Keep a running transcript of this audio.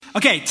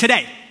Okay,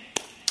 today,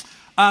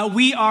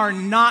 we are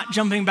not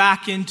jumping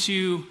back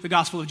into the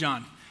Gospel of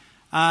John.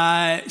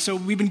 So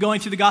we've been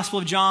going through the Gospel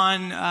of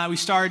John. We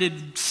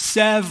started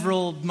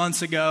several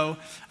months ago.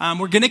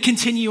 We're going to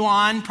continue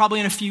on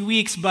probably in a few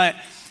weeks, but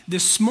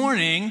this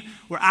morning,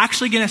 we're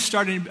actually going to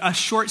start a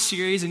short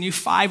series, a new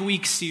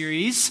 5-week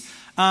series.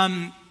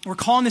 We're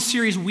calling this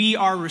series, We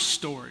Are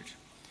Restored.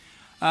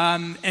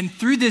 And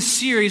through this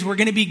series, we're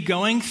going to be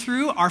going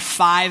through our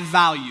 5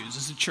 values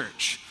as a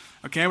church.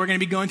 Okay, we're going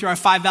to be going through our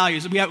 5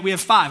 values. We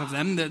have 5 of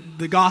them: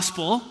 the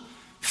gospel,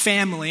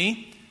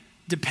 family,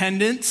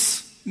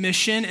 dependence,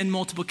 mission, and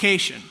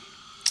multiplication.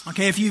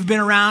 Okay, if you've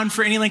been around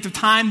for any length of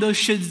time, those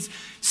should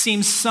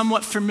seem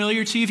somewhat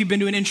familiar to you. If you've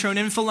been to an intro and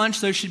info lunch,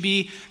 those should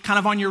be kind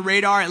of on your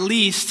radar at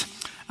least.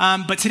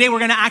 But today we're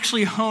going to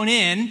actually hone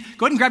in.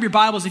 Go ahead and grab your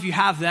Bibles if you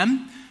have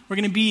them. We're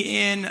going to be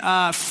in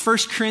 1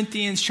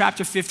 Corinthians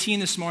chapter 15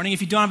 this morning.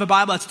 If you don't have a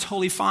Bible, that's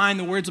totally fine.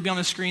 The words will be on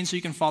the screen so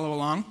you can follow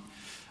along.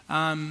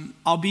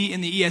 I'll be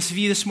in the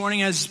ESV this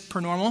morning as per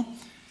normal.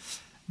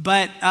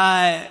 But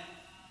how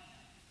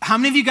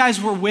many of you guys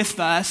were with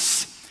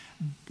us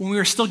when we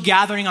were still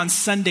gathering on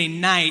Sunday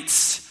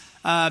nights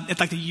at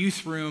like the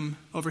youth room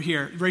over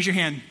here? Raise your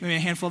hand. Maybe a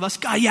handful of us.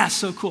 God, yeah,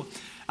 so cool.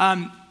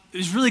 It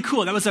was really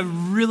cool. That was a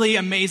really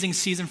amazing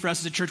season for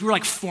us as a church. We were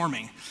like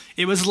forming.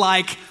 It was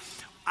like,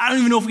 I don't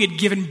even know if we had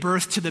given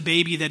birth to the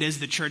baby that is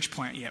the church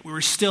plant yet. We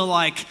were still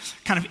like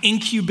kind of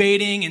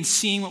incubating and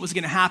seeing what was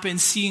going to happen,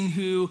 seeing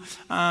who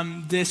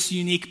this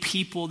unique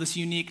people, this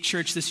unique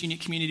church, this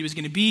unique community was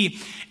going to be.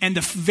 And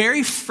the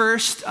very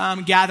first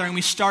gathering,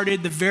 we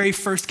started the very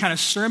first kind of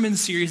sermon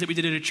series that we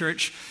did at a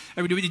church,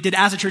 or we did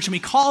as a church, and we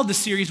called the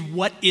series,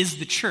 What is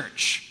the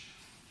Church?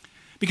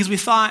 Because we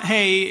thought,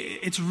 hey,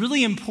 it's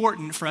really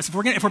important for us. If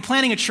we're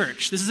planning a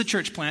church, this is a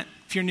church plant.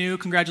 If you're new,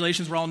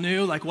 congratulations, we're all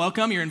new. Like,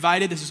 welcome, you're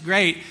invited, this is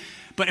great.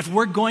 But if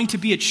we're going to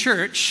be a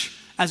church,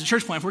 as a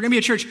church plant, if we're going to be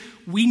a church,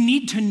 we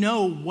need to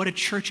know what a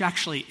church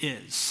actually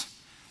is.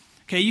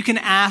 Okay, you can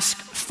ask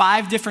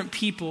 5 different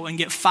people and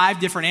get 5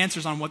 different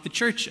answers on what the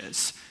church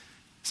is.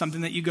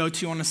 Something that you go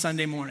to on a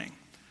Sunday morning.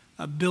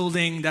 A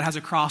building that has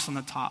a cross on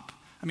the top.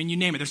 I mean, you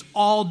name it. There's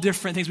all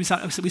different things.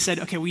 We said,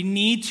 okay, we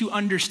need to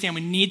understand.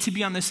 We need to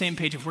be on the same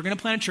page. If we're going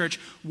to plant a church,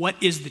 what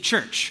is the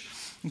church?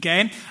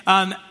 Okay?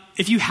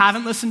 If you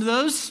haven't listened to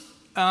those,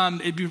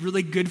 it'd be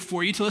really good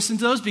for you to listen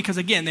to those because,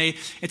 again,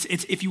 it's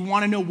if you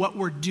want to know what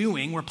we're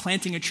doing, we're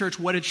planting a church,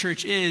 what a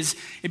church is,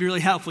 it'd be really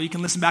helpful. You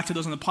can listen back to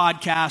those on the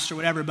podcast or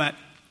whatever. But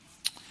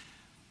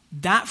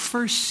that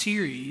first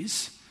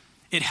series,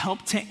 it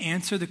helped to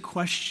answer the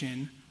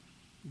question,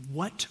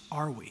 what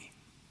are we?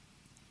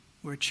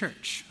 We're a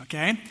church,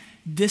 okay?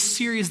 This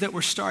series that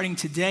we're starting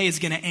today is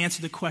going to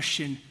answer the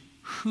question,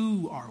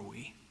 who are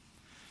we?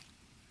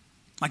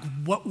 Like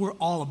what we're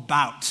all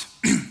about.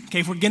 Okay,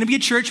 if we're going to be a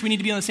church, we need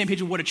to be on the same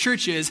page of what a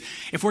church is.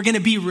 If we're going to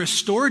be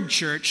restored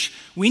church,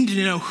 we need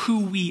to know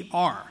who we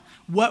are,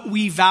 what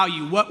we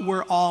value, what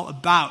we're all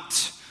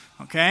about,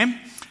 okay?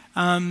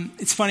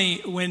 It's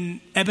funny,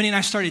 when Ebony and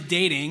I started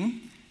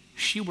dating,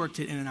 she worked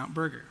at In-N-Out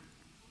Burger.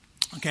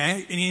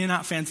 Okay, any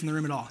In-N-Out fans in the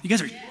room at all? You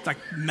guys are like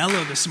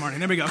mellow this morning.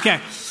 There we go.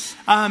 Okay,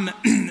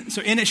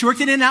 so she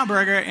worked at In-N-Out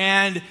Burger,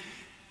 and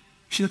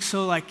she looked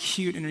so like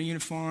cute in her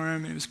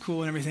uniform, and it was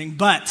cool and everything.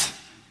 But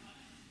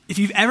if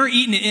you've ever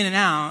eaten at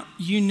In-N-Out,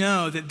 you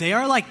know that they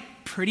are like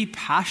pretty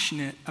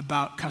passionate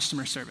about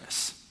customer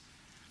service.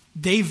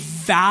 They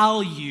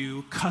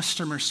value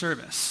customer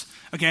service.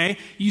 Okay,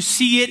 you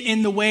see it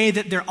in the way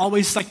that they're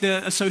always like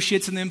the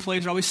associates and the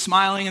employees are always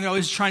smiling, and they're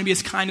always trying to be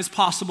as kind as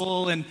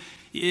possible, and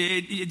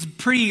it's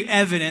pretty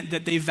evident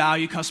that they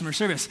value customer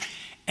service.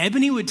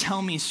 Ebony would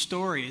tell me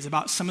stories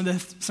about some of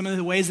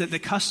the ways that the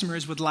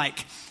customers would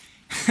like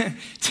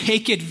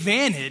take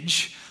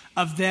advantage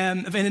of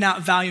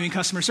In-N-Out valuing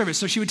customer service.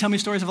 So she would tell me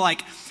stories of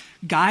like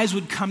guys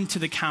would come to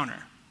the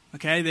counter.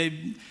 Okay,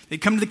 they'd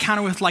come to the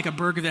counter with like a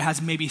burger that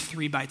has maybe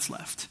 3 bites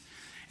left,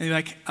 and they're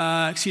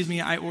like, "Excuse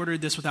me, I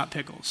ordered this without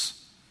pickles."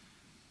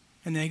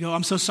 And they go,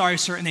 "I'm so sorry,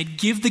 sir." And they'd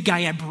give the guy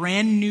a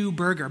brand new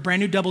burger, a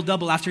brand new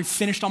double after he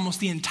finished almost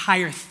the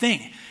entire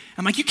thing.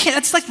 I'm like, you can't,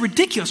 that's like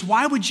ridiculous.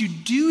 Why would you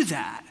do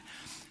that?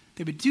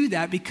 They would do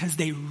that because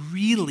they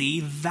really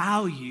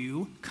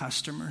value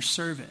customer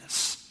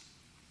service.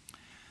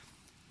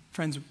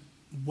 Friends,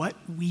 what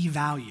we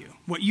value,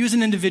 what you as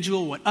an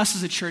individual, what us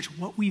as a church,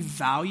 what we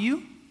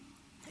value,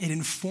 it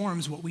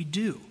informs what we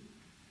do.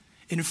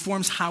 It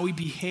informs how we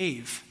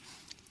behave.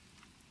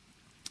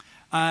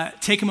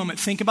 Take a moment.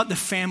 Think about the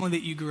family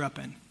that you grew up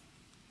in.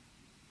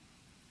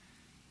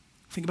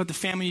 Think about the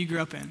family you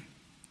grew up in.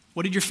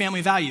 What did your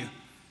family value?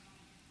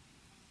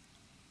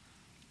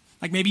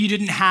 Like maybe you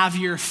didn't have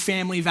your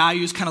family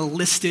values kind of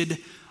listed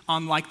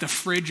on like the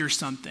fridge or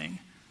something.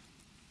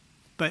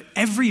 But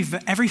every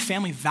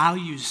family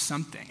values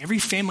something. Every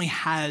family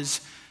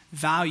has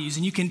values.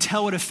 And you can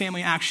tell what a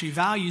family actually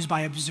values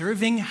by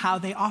observing how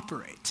they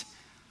operate.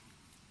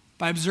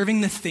 By observing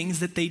the things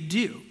that they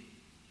do.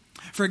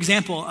 For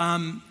example,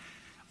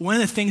 one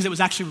of the things that was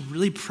actually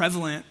really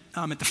prevalent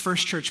at the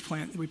first church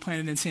plant that we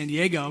planted in San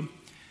Diego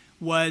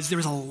was there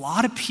was a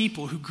lot of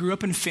people who grew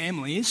up in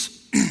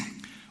families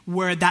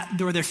where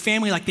their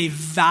family, like they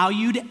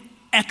valued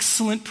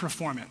excellent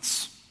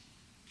performance.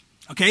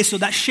 Okay, so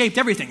that shaped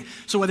everything.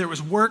 So whether it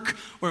was work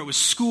or it was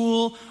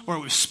school or it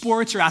was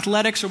sports or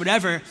athletics or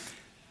whatever,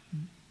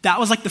 that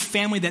was like the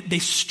family that they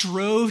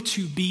strove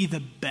to be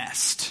the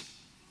best.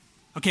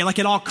 Okay, like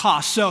at all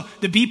costs. So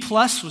the B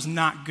plus was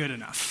not good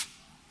enough.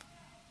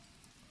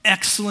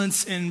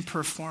 Excellence in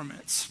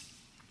performance.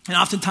 And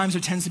oftentimes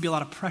there tends to be a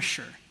lot of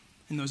pressure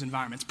in those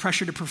environments.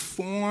 Pressure to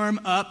perform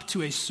up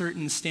to a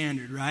certain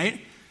standard,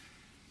 right?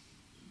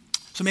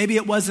 So maybe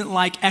it wasn't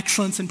like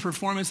excellence in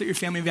performance that your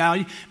family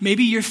valued.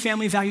 Maybe your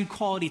family valued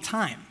quality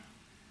time.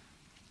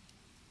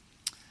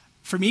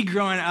 For me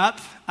growing up,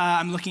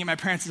 I'm looking at my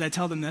parents as I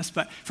tell them this,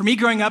 but for me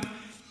growing up,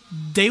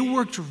 they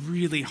worked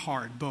really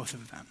hard, both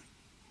of them.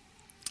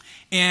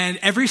 And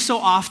every so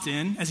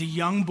often, as a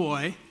young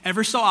boy,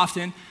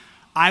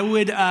 I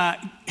would,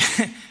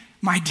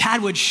 my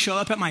dad would show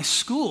up at my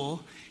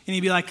school and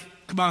he'd be like,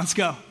 come on, let's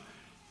go.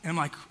 And I'm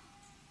like,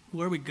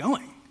 where are we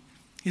going?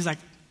 He's like,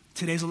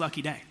 today's a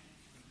lucky day.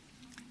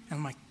 And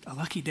I'm like, a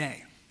lucky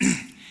day.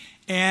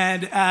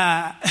 And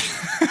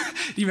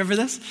do you remember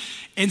this?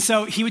 And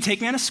so he would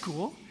take me out of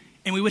school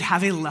and we would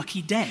have a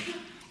lucky day.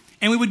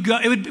 And we would go,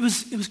 it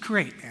was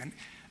great, man.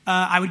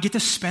 I would get to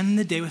spend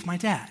the day with my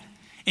dad.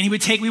 And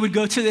we would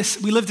go to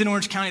this, we lived in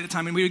Orange County at the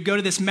time, and we would go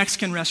to this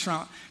Mexican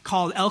restaurant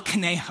called El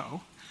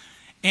Conejo.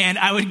 And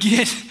I would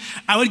get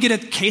a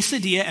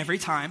quesadilla every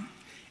time.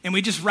 And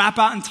we'd just wrap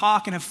out and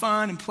talk and have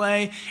fun and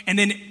play. And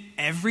then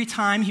every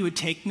time he would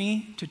take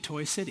me to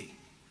Toy City.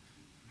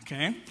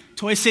 Okay?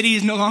 Toy City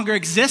no longer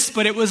exists,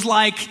 but it was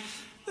like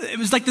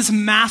this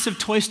massive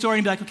toy store. And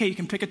he'd be like, okay, you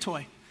can pick a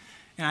toy.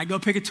 And I'd go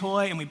pick a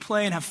toy and we'd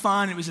play and have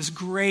fun. It was this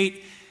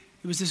great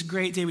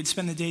day. We'd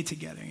spend the day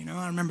together.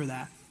 I remember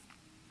that.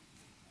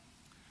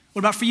 What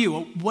about for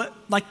you?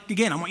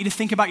 Again, I want you to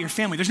think about your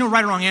family. There's no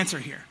right or wrong answer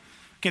here.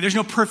 Okay, there's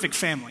no perfect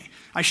family.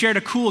 I shared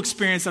a cool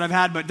experience that I've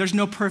had, but there's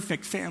no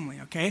perfect family,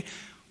 okay?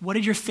 What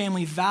did your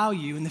family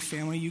value in the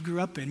family you grew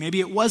up in? Maybe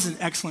it wasn't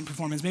excellent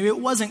performance. Maybe it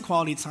wasn't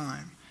quality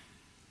time.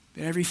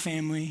 But every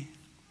family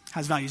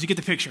has values. You get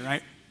the picture,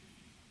 right?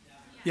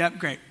 Yeah. Yep,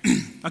 great.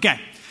 Okay.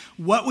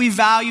 What we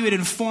value, it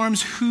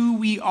informs who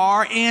we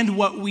are and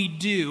what we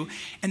do.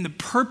 And the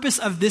purpose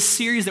of this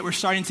series that we're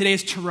starting today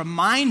is to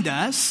remind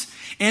us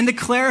and to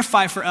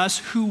clarify for us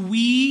who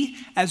we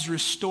as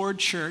Restored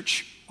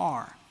Church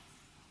are.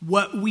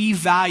 What we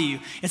value.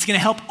 It's going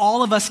to help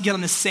all of us get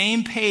on the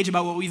same page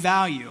about what we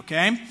value,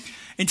 okay?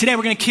 And today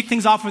we're going to kick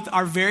things off with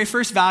our very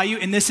first value,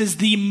 and this is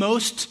the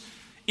most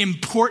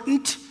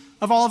important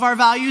of all of our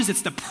values.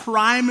 It's the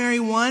primary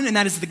one, and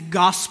that is the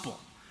gospel.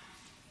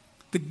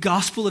 The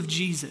gospel of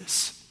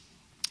Jesus.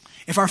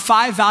 If our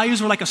 5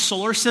 values were like a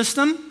solar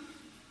system,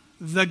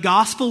 the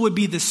gospel would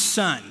be the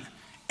sun.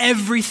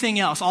 Everything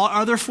else, all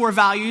other 4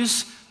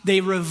 values,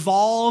 they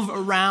revolve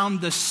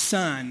around the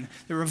sun.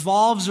 It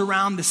revolves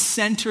around the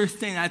center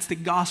thing. That's the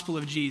gospel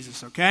of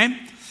Jesus, okay?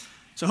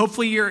 So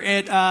hopefully you're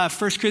at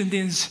 1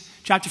 Corinthians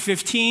chapter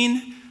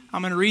 15.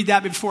 I'm going to read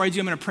that, but before I do,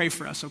 I'm going to pray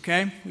for us,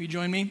 okay? Will you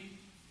join me?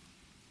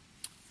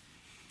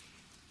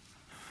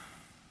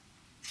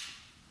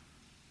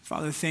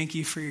 Father, thank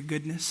you for your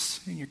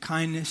goodness and your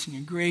kindness and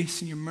your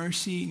grace and your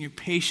mercy and your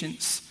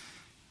patience,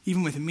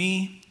 even with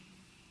me,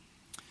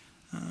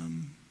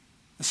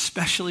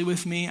 especially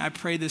with me. I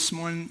pray this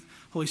morning,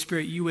 Holy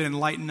Spirit, you would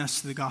enlighten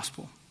us to the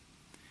gospel,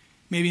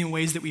 maybe in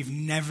ways that we've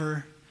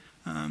never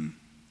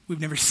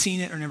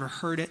seen it or never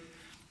heard it.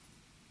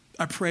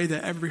 I pray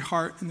that every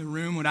heart in the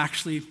room would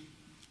actually,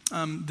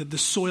 that the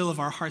soil of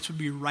our hearts would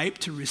be ripe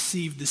to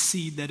receive the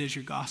seed that is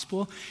your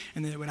gospel,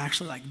 and that it would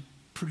actually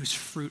produce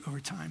fruit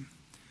over time.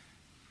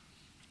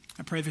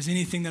 I pray if there's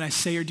anything that I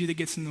say or do that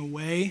gets in the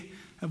way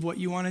of what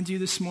you want to do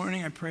this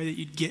morning, I pray that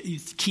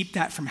you'd keep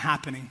that from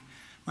happening.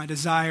 My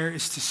desire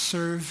is to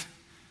serve.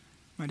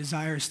 My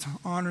desire is to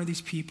honor these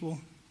people.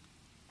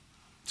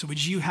 So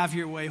would you have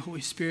your way,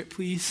 Holy Spirit,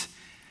 please?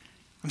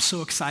 I'm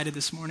so excited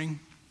this morning.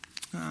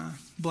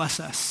 Bless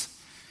us.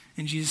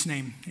 In Jesus'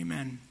 name,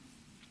 amen.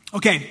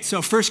 Okay,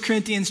 so 1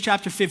 Corinthians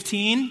chapter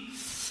 15.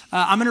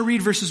 I'm going to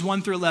read verses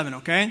 1 through 11,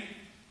 okay?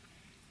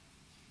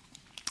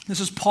 This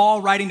is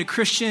Paul writing to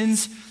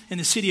Christians in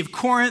the city of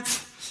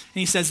Corinth, and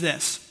he says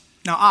this.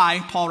 Now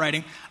Paul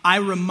writing, I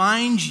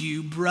remind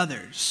you,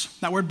 brothers.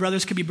 That word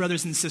brothers could be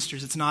brothers and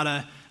sisters. It's not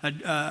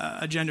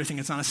a gender thing.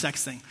 It's not a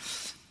sex thing.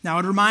 Now I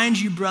would remind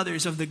you,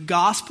 brothers, of the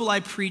gospel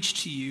I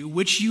preached to you,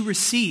 which you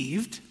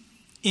received,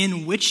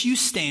 in which you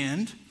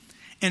stand,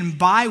 and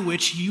by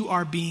which you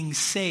are being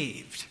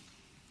saved,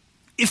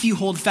 if you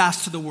hold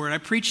fast to the word I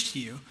preached to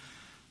you,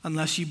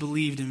 unless you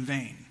believed in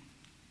vain.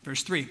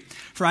 Verse 3,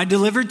 for I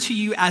delivered to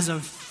you as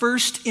of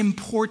first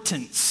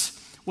importance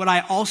what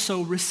I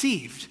also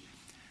received,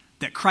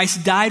 that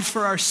Christ died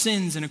for our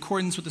sins in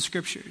accordance with the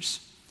Scriptures,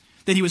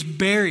 that he was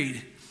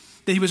buried,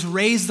 that he was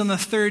raised on the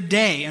 3rd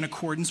day in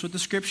accordance with the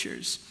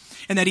Scriptures,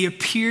 and that he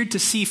appeared to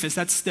Cephas,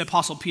 that's the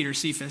Apostle Peter,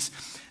 Cephas,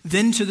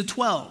 then to the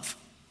 12.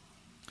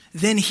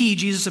 Then he,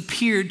 Jesus,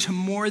 appeared to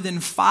more than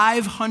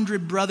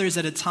 500 brothers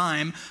at a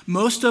time,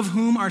 most of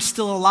whom are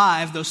still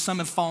alive, though some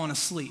have fallen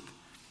asleep.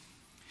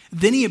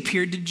 Then he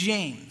appeared to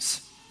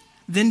James,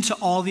 then to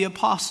all the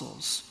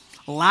apostles.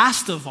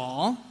 Last of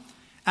all,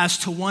 as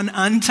to one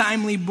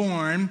untimely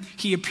born,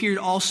 he appeared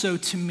also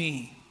to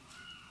me.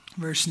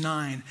 Verse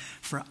 9,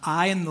 for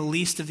I am the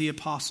least of the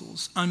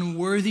apostles,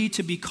 unworthy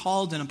to be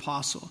called an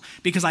apostle,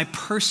 because I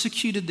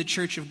persecuted the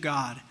church of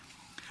God.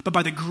 But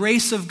by the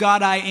grace of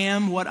God I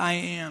am what I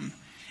am,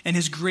 and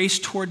his grace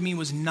toward me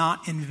was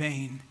not in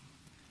vain.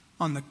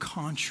 On the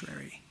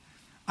contrary,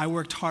 I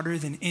worked harder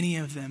than any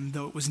of them,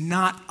 though it was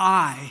not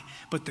I,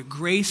 but the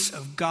grace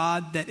of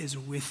God that is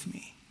with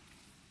me.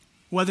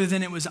 Whether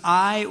then it was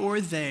I or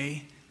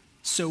they,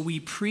 so we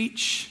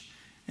preach,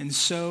 and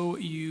so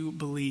you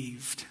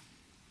believed.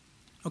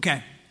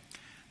 Okay,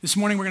 this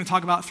morning we're going to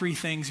talk about three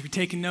things. If you're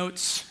taking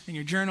notes in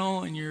your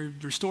journal, in your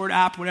Restored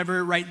app,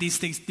 whatever, write these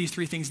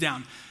three things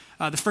down.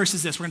 The first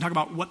is this. We're going to talk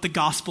about what the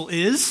gospel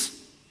is.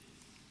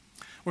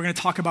 We're going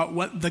to talk about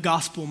what the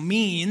gospel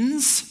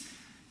means.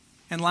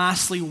 And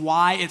lastly,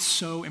 why it's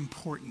so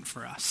important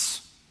for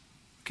us.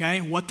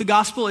 Okay, what the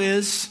gospel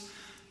is,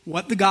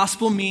 what the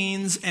gospel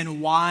means,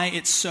 and why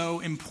it's so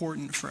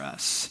important for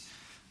us.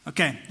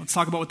 Okay, let's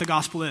talk about what the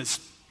gospel is.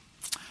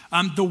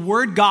 The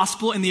word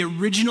gospel in the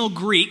original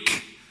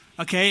Greek,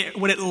 okay,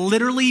 what it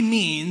literally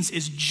means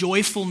is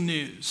joyful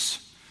news.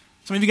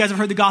 Some of you guys have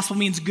heard the gospel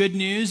means good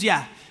news.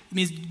 Yeah, it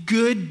means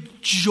good,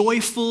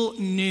 joyful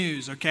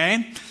news,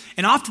 okay?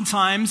 And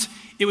oftentimes,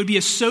 it would be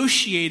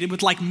associated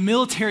with like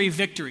military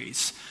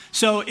victories.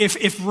 So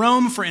if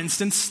Rome, for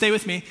instance, stay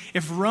with me,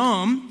 if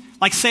Rome,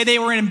 like say they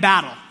were in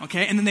battle,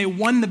 okay, and then they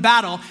won the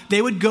battle, they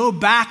would go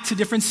back to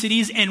different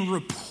cities and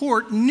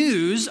report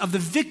news of the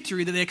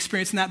victory that they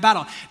experienced in that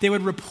battle. They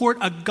would report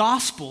a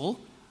gospel,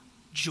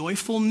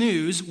 joyful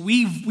news,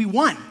 we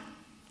won.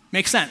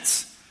 Makes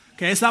sense.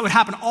 Okay, so that would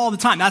happen all the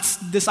time. That's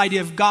this idea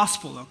of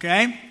gospel,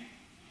 okay?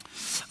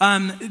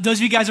 Those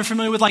of you guys are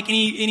familiar with like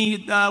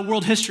any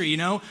world history, you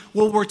know,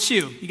 World War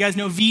II. You guys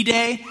know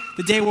V-Day,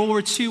 the day World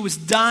War II was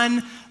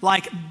done.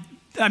 Like,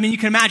 I mean, you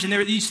can imagine,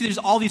 you see there's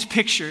all these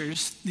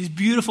pictures, these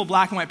beautiful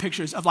black and white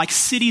pictures of like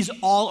cities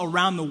all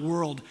around the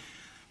world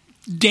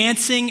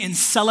dancing and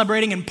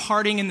celebrating and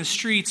partying in the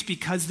streets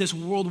because this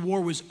world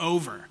war was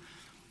over.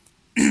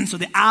 So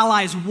the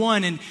Allies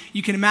won, and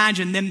you can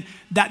imagine them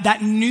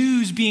that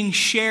news being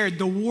shared,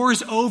 the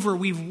war's over,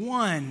 we've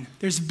won.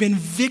 There's been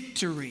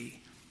victory.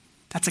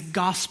 That's a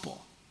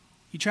gospel.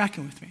 You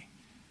tracking with me?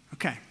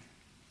 Okay.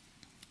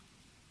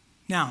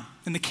 Now,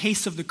 in the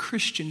case of the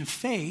Christian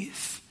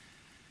faith,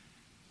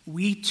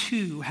 we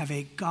too have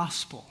a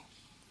gospel.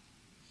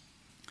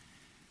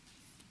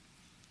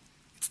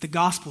 It's the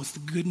gospel. It's the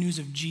good news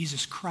of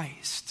Jesus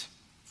Christ.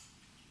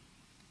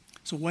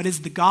 So what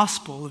is the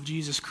gospel of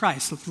Jesus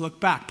Christ? Let's look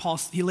back. Paul,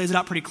 he lays it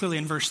out pretty clearly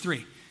in verse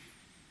 3.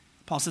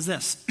 Paul says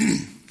this,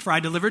 for I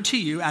delivered to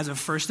you as of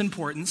first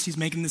importance. He's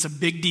making this a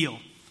big deal.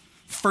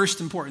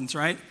 First importance,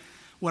 right?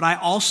 What I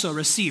also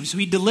received. So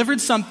he delivered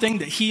something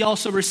that he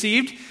also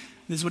received.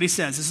 This is what he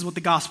says. This is what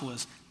the gospel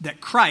is.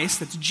 That Christ,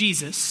 that's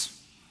Jesus,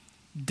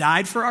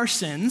 died for our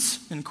sins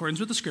in accordance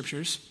with the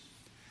scriptures.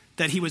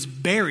 That he was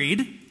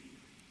buried.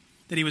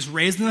 That he was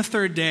raised on the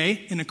third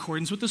day in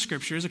accordance with the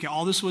scriptures. Okay,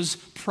 all this was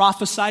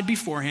prophesied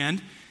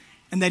beforehand.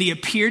 And that he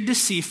appeared to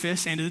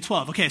Cephas and to the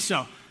 12. Okay,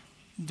 so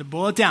to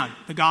boil it down,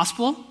 the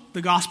gospel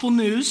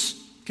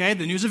news, okay,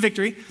 the news of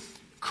victory.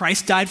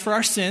 Christ died for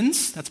our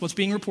sins. That's what's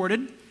being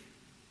reported.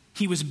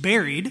 He was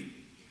buried.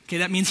 Okay,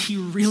 that means he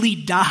really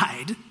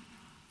died.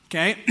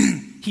 Okay,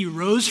 he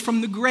rose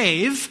from the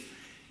grave,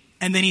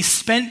 and then he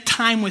spent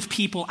time with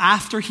people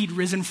after he'd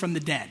risen from the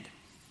dead.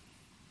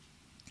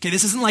 Okay,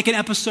 this isn't like an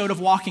episode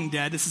of Walking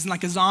Dead. This isn't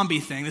like a zombie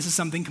thing. This is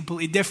something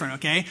completely different,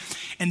 okay?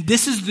 And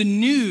this is the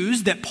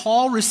news that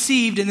Paul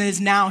received and then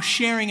is now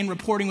sharing and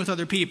reporting with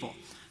other people,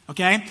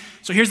 okay?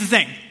 So here's the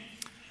thing.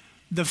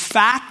 The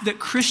fact that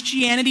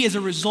Christianity is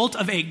a result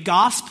of a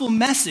gospel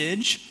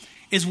message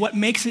is what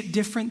makes it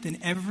different than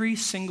every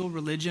single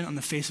religion on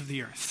the face of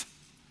the earth.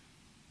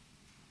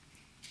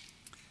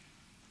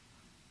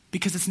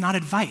 Because it's not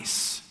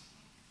advice.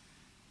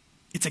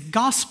 It's a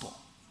gospel.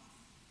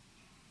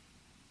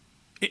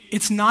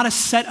 It's not a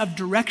set of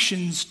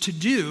directions to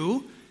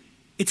do.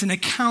 It's an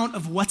account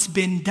of what's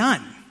been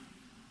done.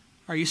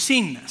 Are you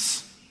seeing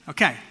this?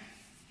 Okay.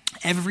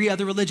 Every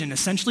other religion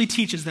essentially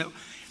teaches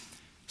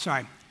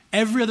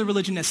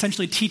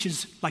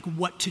like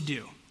what to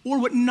do or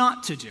what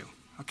not to do,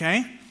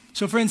 okay?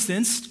 So for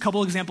instance, a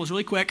couple examples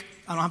really quick.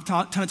 I don't have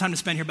a ton of time to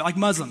spend here, but like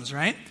Muslims,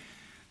 right?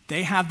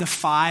 They have the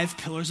 5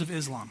 pillars of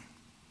Islam.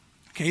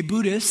 Okay,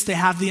 Buddhists, they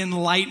have the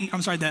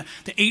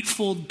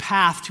eightfold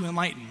path to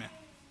enlightenment.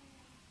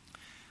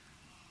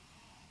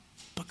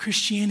 But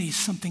Christianity is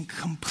something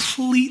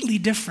completely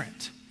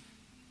different.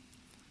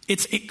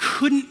 It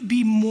couldn't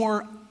be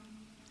more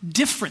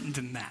different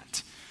than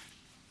that.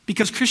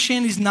 Because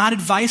Christianity is not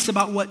advice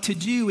about what to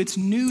do, it's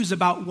news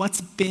about what's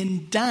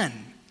been done.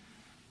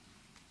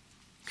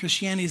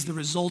 Christianity is the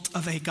result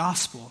of a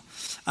gospel.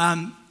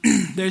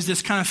 There's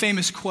this kind of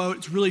famous quote,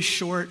 it's really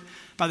short,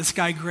 by this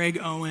guy Greg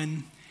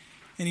Owen,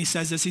 and he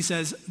says this, he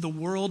says, "The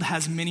world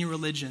has many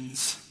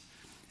religions,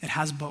 it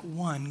has but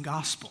one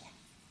gospel."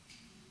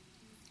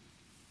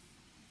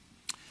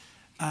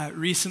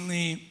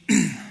 Recently,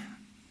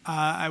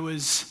 I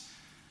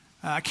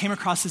came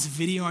across this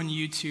video on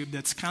YouTube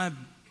that's kind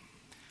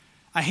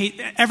of,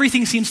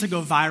 everything seems to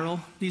go viral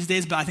these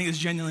days, but I think this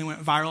genuinely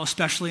went viral,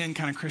 especially in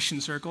kind of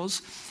Christian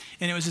circles.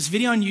 And it was this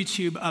video on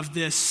YouTube of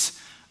this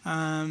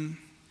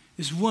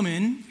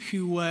woman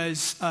who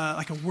was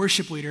like a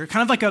worship leader,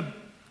 kind of like a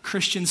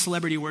Christian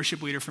celebrity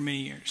worship leader for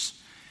many years.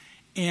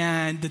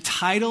 And the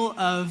title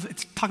of,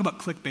 talk about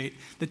clickbait,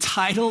 the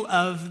title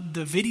of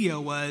the video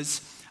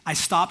was, "I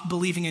stopped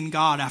believing in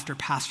God after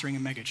pastoring a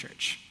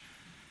megachurch."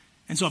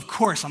 And so of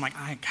course I'm like,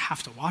 I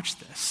have to watch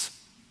this.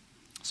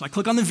 So I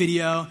click on the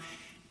video,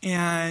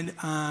 and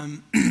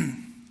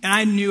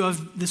I knew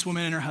of this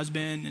woman and her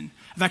husband, and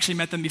I've actually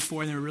met them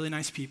before, and they were really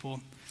nice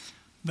people.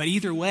 But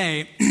either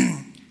way,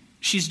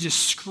 she's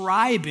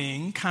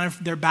describing kind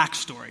of their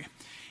backstory.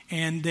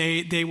 And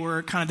they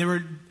were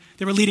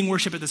leading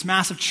worship at this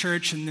massive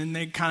church, and then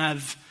they kind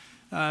of,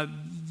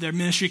 their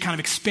ministry kind of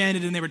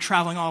expanded, and they were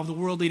traveling all over the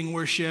world leading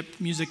worship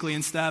musically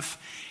and stuff.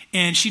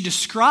 And she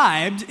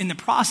described in the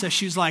process,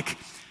 she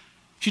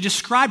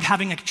described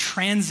having a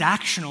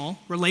transactional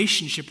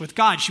relationship with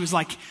God. She was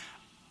like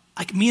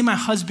me and my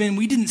husband,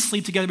 we didn't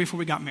sleep together before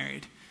we got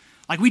married.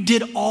 Like, we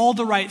did all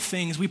the right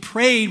things. We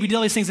prayed, we did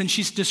all these things, and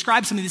she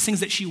described some of these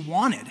things that she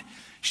wanted.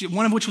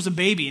 One of which was a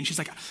baby, and she's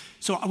like,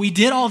 so we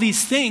did all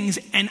these things,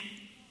 and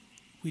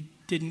we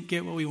didn't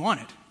get what we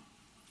wanted.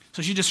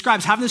 So she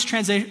describes having this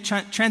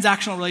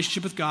transactional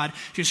relationship with God.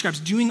 She describes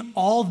doing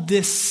all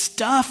this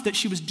stuff that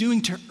she was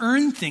doing to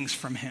earn things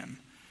from him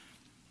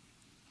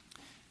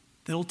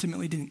that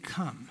ultimately didn't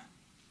come.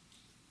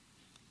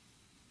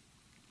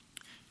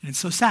 And it's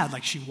so sad,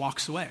 like she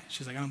walks away.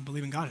 She's like, I don't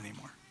believe in God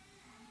anymore.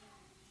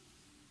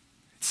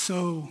 It's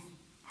so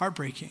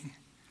heartbreaking.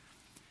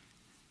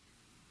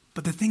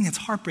 But the thing that's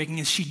heartbreaking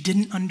is she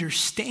didn't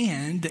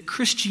understand that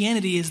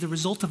Christianity is the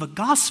result of a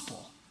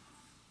gospel.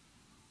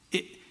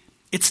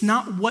 It's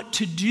not what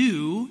to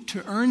do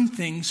to earn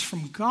things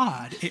from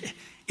God.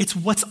 It's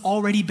what's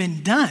already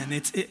been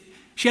done.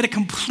 She had a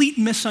complete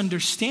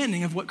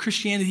misunderstanding of what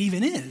Christianity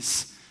even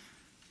is.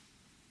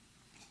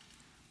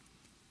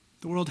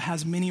 The world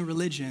has many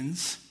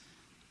religions.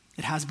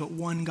 It has but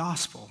one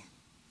gospel.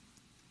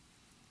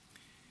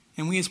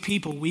 And we as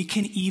people, we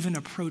can even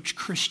approach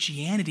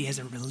Christianity as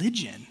a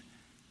religion.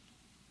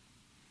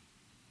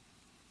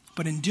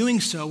 But in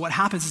doing so, what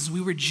happens is we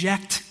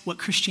reject what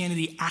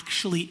Christianity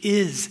actually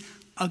is,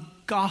 a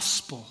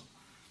gospel.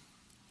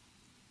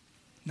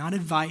 Not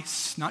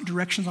advice, not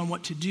directions on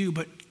what to do,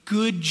 but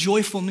good,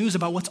 joyful news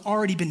about what's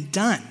already been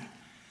done.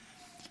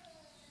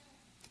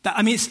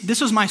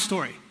 This was my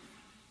story.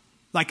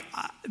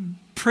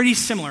 Pretty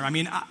similar.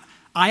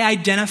 I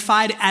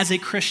identified as a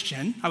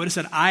Christian. I would have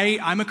said,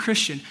 I'm a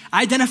Christian.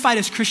 I identified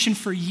as Christian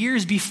for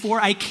years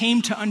before I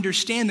came to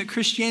understand that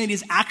Christianity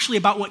is actually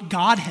about what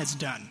God has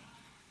done,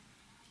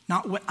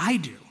 not what I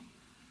do.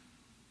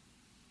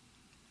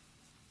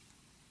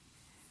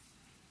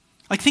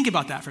 Think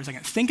about that for a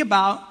second. Think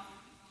about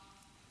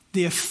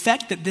the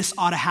effect that this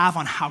ought to have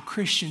on how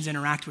Christians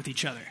interact with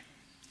each other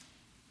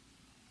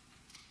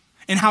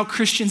and how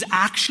Christians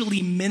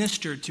actually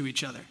minister to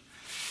each other.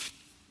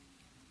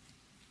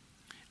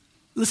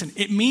 Listen,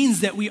 it means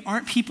that we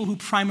aren't people who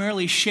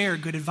primarily share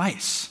good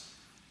advice.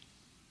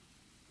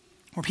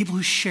 We're people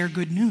who share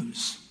good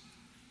news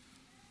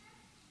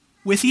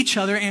with each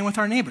other and with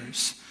our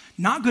neighbors.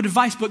 Not good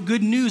advice, but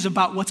good news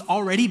about what's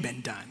already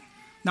been done.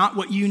 Not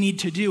what you need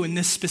to do in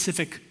this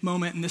specific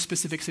moment, in this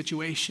specific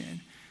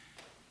situation.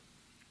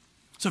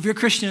 So if you're a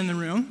Christian in the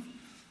room,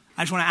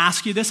 I just want to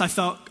ask you this. I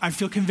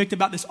feel convicted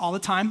about this all the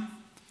time,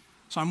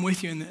 so I'm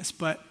with you in this.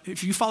 But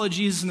if you follow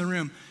Jesus in the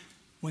room,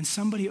 when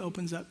somebody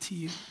opens up to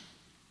you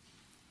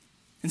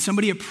and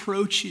somebody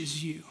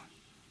approaches you,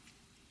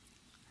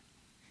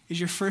 is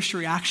your first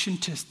reaction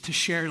to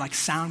share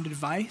sound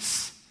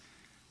advice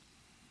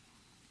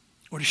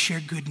or to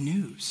share good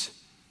news?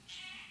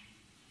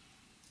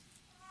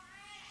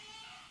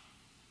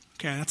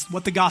 Okay, that's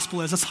what the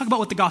gospel is. Let's talk about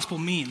what the gospel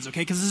means, okay?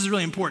 Because this is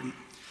really important.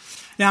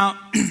 Now,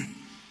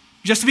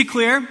 just to be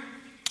clear,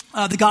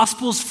 the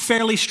gospel is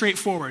fairly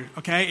straightforward,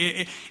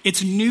 okay?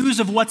 It's news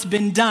of what's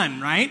been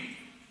done, right?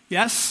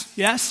 Yes?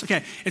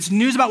 Okay, it's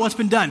news about what's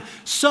been done.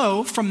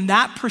 So, from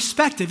that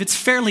perspective, it's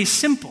fairly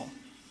simple.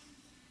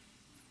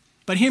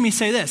 But hear me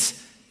say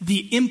this.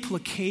 The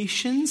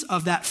implications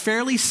of that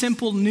fairly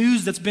simple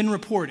news that's been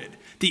reported,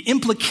 the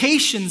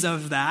implications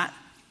of that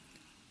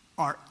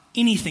are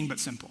anything but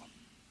simple.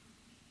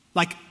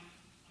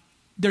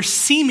 They're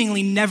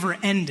seemingly never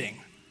ending.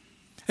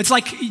 It's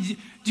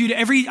dude,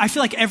 I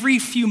feel like every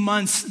few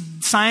months,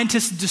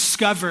 scientists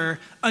discover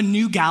a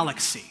new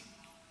galaxy.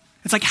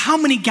 It's how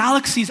many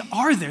galaxies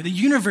are there? The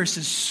universe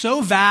is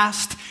so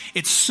vast.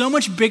 It's so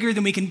much bigger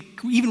than we can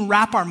even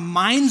wrap our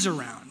minds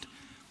around.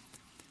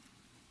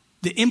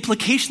 the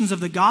implications of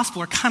the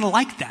gospel are kind of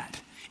like that.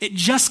 It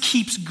just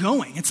keeps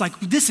going. It's like,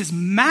 this is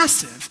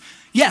massive.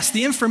 Yes,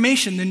 the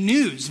information, the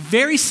news,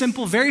 very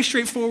simple, very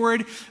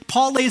straightforward.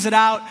 Paul lays it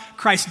out.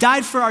 Christ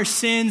died for our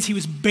sins. He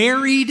was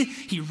buried.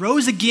 He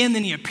rose again.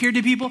 Then he appeared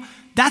to people.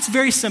 That's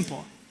very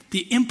simple.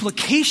 The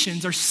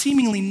implications are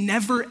seemingly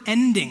never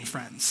ending,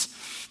 friends.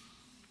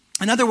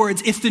 In other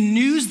words, if the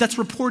news that's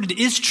reported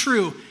is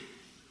true,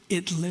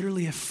 it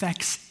literally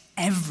affects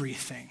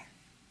everything.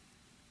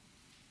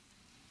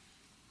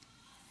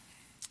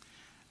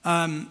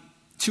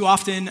 Too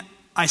often,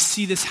 I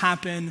see this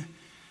happen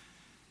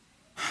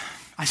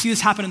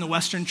in the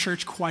Western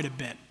church quite a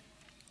bit.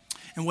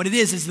 And what it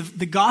is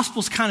the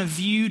gospel's kind of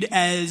viewed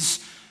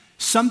as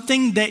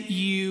something that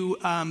you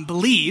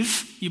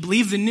believe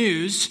the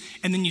news,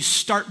 and then you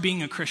start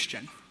being a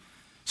Christian.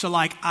 So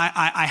like,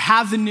 I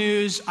have the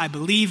news, I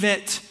believe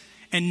it,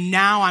 and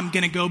now I'm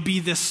going to go be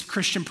this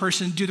Christian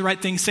person, do the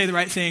right thing, say the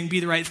right thing,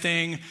 be the right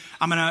thing.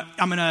 I'm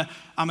going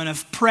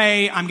to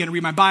pray, I'm going to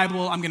read my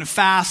Bible, I'm going to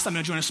fast, I'm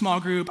going to join a small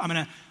group,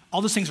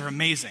 all those things are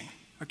amazing,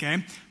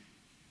 okay?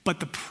 But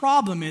the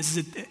problem is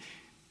that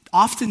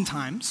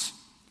oftentimes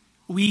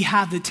we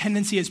have the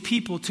tendency as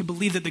people to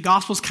believe that the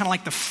gospel is kind of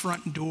like the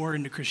front door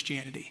into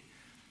Christianity,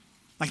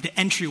 like the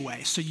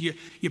entryway. So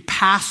you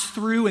pass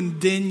through and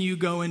then you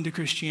go into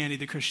Christianity,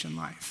 the Christian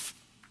life.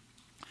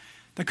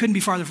 That couldn't be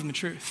farther from the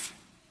truth.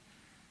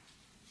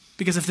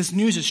 Because if this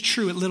news is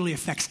true, it literally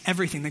affects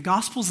everything. The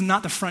gospel is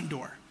not the front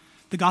door.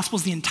 The gospel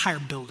is the entire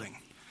building.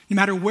 No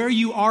matter where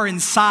you are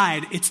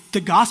inside, it's the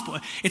gospel.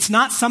 It's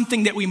not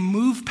something that we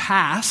move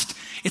past.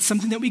 It's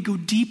something that we go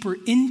deeper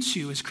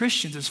into as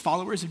Christians, as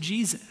followers of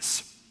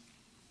Jesus.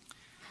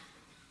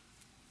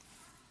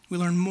 We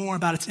learn more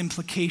about its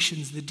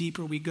implications the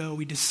deeper we go.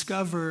 We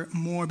discover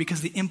more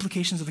because the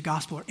implications of the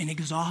gospel are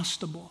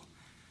inexhaustible.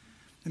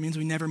 That means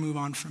we never move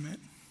on from it.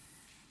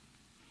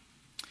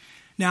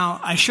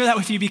 Now, I share that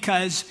with you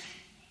because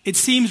it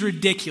seems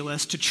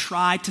ridiculous to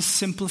try to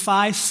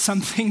simplify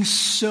something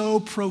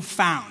so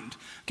profound,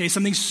 okay,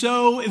 something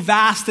so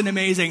vast and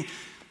amazing.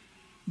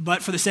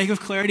 But for the sake of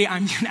clarity,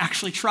 I'm going to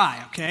actually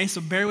try, okay? So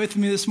bear with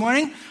me this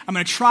morning. I'm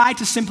going to try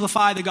to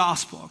simplify the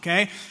gospel,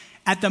 okay?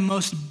 At the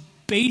most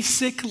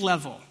basic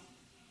level,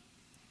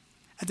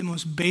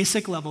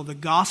 the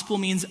gospel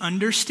means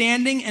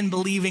understanding and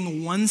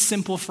believing one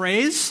simple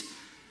phrase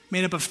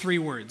made up of 3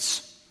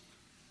 words,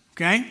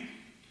 okay?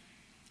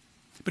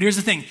 But here's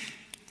the thing.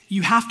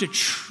 You have to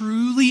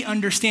truly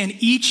understand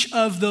each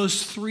of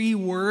those 3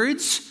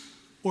 words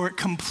or it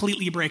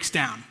completely breaks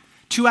down.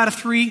 2 out of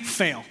 3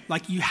 fail.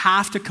 Like you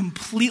have to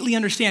completely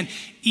understand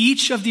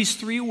each of these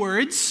 3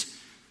 words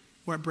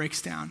or it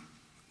breaks down.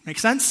 Make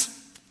sense?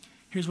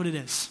 Here's what it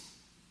is.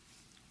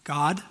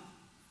 God,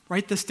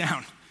 write this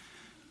down.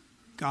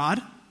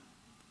 God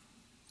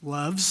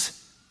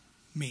loves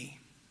me.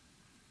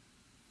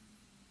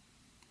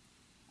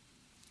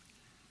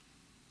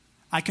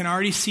 I can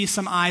already see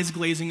some eyes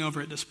glazing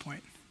over at this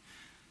point.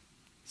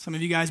 Some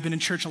of you guys have been in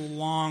church a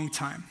long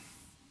time.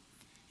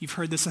 You've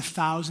heard this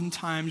 1,000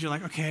 times. You're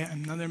like, okay,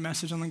 another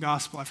message on the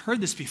gospel. I've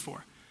heard this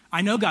before.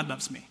 I know God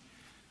loves me.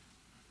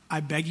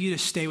 I beg you to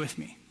stay with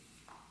me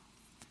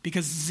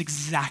because this is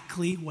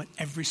exactly what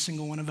every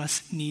single one of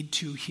us need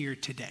to hear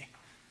today.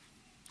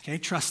 Okay,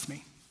 trust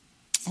me.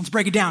 Let's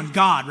break it down.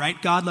 God, right?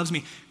 God loves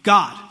me.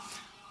 God.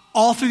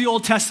 All through the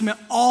Old Testament,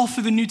 all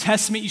through the New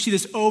Testament, you see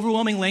this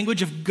overwhelming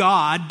language of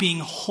God being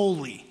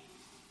holy,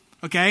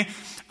 okay?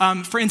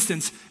 For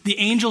instance, the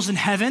angels in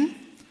heaven,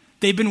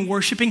 they've been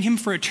worshiping him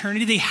for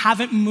eternity. They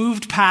haven't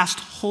moved past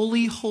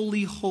holy,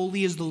 holy,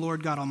 holy is the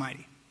Lord God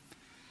Almighty.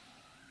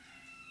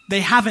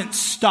 They haven't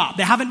stopped.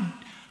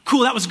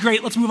 Cool, that was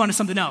great. Let's move on to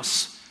something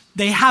else.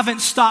 They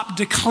haven't stopped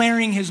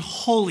declaring his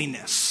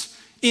holiness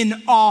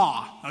in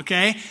awe,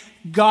 okay?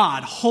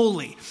 God,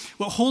 holy.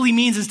 What holy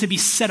means is to be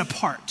set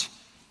apart.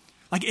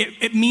 Like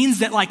it means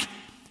that it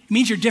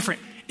means you're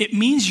different. It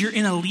means you're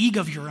in a league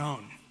of your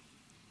own.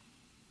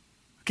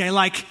 Okay,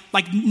 like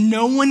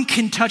no one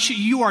can touch you.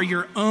 You are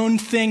your own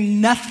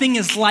thing. Nothing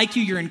is like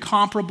you. You're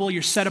incomparable.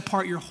 You're set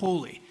apart. You're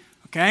holy.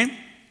 Okay?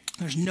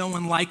 There's no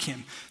one like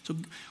him. So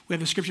we have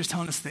the scriptures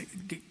telling us that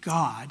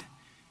God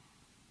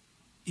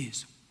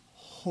is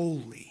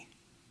holy.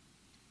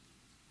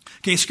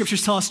 Okay,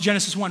 scriptures tell us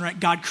Genesis 1, right?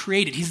 God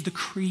created. He's the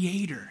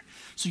creator.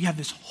 So you have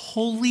this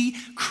holy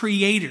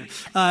creator.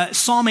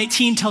 Psalm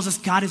 18 tells us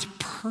God is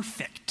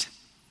perfect.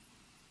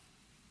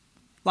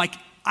 Like,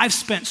 I've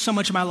spent so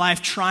much of my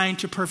life trying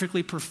to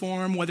perfectly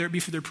perform, whether it be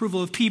for the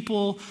approval of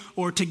people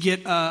or to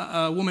get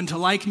a woman to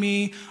like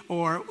me,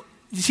 or,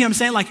 you see what I'm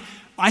saying? Like,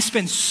 I've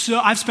spent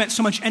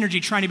so much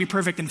energy trying to be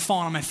perfect and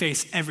falling on my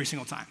face every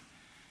single time.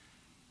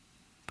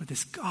 But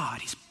this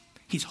God,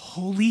 he's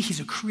holy,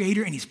 he's a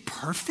creator, and he's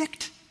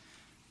perfect.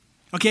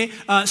 Okay,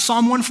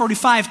 Psalm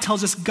 145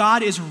 tells us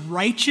God is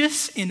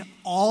righteous in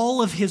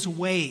all of his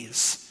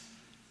ways.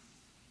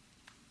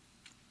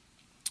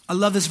 I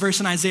love this verse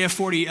in Isaiah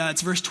 40.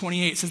 It's verse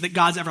 28. It says that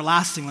God's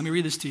everlasting. Let me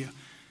read this to you.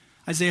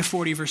 Isaiah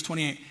 40, verse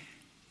 28.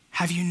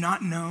 Have you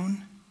not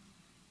known?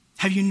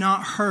 Have you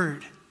not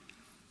heard?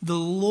 The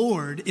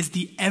Lord is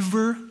the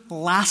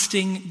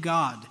everlasting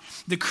God,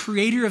 the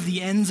creator of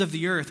the ends of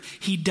the earth.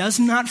 He does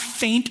not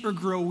faint or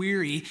grow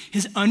weary.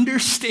 His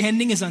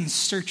understanding is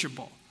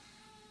unsearchable.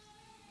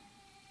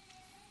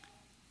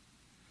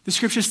 The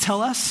scriptures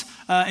tell us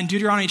in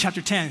Deuteronomy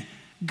chapter 10,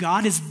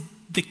 God is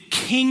the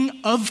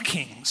King of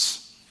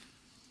kings.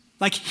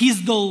 Like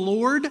he's the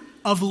Lord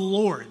of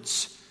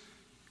lords.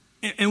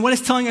 And what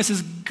it's telling us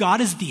is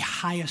God is the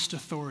highest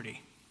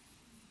authority.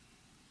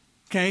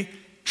 Okay?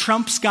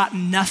 Trump's got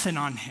nothing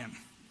on him.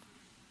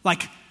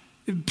 Like,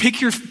 pick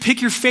your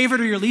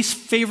favorite or your least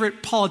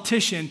favorite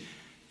politician.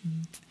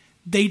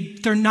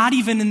 They're not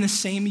even in the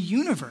same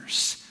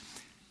universe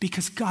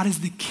because God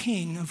is the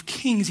King of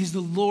kings. He's the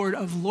Lord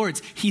of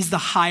lords. He's the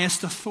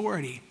highest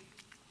authority.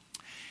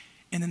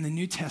 And in the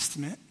New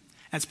Testament,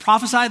 as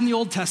prophesied in the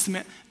Old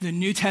Testament, the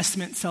New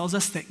Testament tells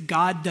us that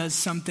God does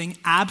something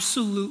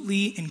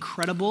absolutely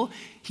incredible.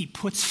 He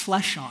puts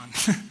flesh on.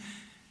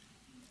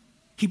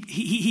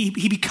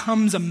 He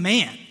becomes a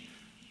man.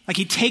 Like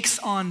he takes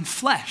on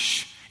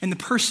flesh in the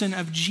person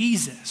of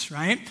Jesus,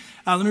 right?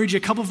 Let me read you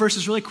a couple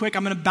verses really quick.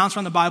 I'm going to bounce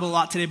around the Bible a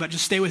lot today, but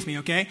just stay with me,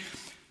 okay?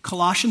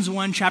 Colossians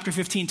 1, chapter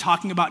 15,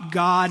 talking about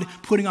God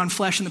putting on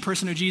flesh in the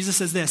person of Jesus,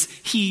 says this: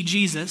 He,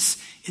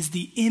 Jesus, is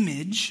the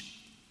image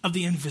of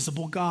the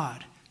invisible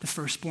God, the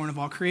firstborn of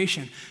all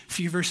creation. A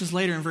few verses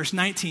later in verse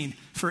 19,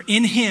 for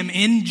in him,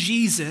 in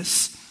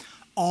Jesus,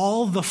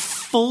 all the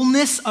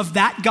fullness of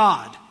that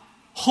God,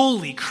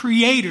 holy,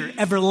 creator,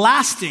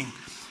 everlasting.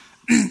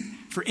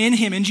 For in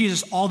him, in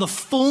Jesus, all the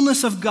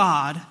fullness of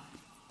God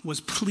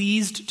was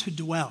pleased to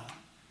dwell.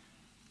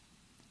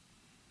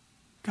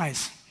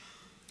 Guys,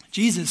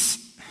 Jesus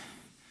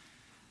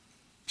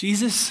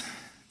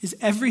is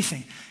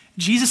everything.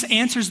 Jesus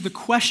answers the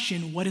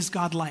question, what is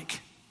God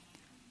like?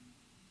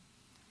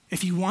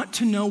 If you want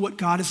to know what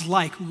God is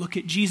like, look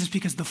at Jesus,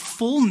 because the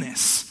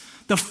fullness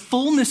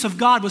of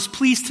God was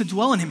pleased to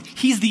dwell in him.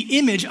 He's the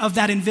image of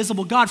that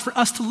invisible God for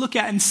us to look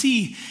at and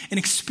see and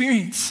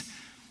experience.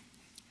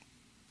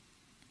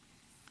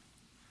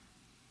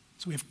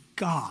 So we have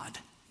God,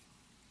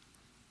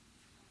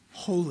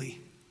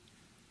 holy,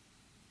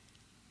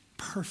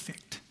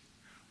 perfect,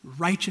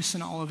 righteous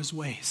in all of his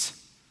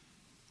ways,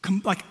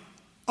 like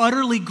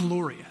utterly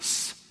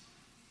glorious,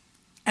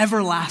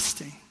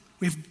 everlasting.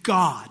 We have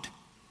God.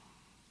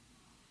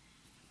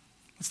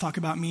 Let's talk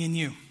about me and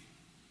you.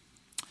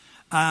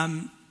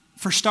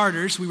 For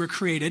starters, we were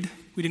created.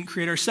 We didn't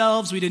create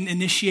ourselves. We didn't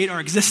initiate our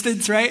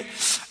existence, right?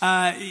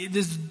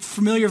 This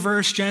familiar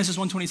verse, Genesis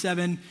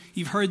 1:27,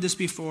 you've heard this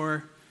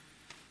before.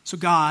 So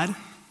God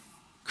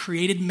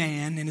created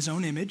man in his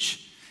own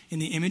image. In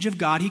the image of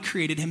God, he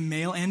created him,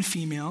 male and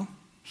female.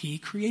 He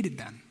created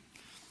them.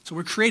 So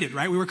we're created,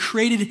 right? We were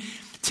created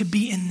to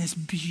be in this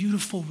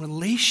beautiful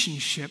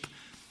relationship,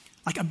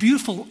 like a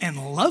beautiful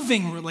and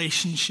loving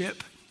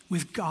relationship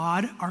with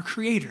God, our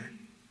creator.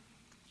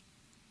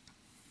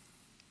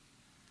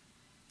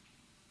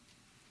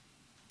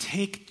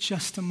 Take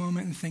just a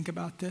moment and think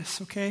about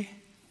this, okay?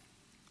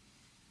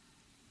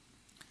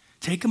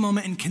 Take a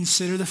moment and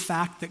consider the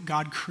fact that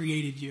God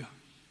created you.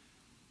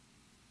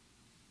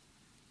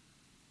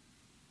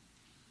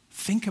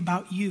 Think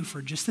about you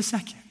for just a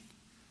second.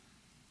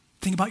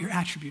 Think about your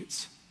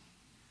attributes,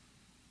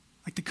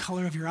 like the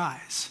color of your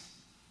eyes,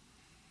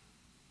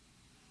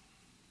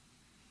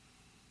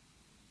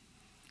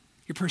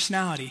 your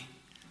personality,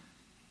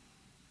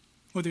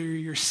 whether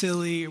you're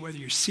silly or whether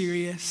you're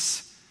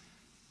serious.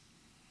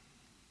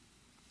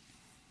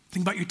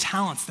 Think about your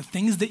talents, the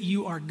things that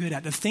you are good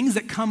at, the things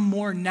that come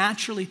more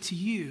naturally to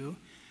you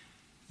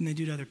than they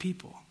do to other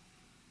people.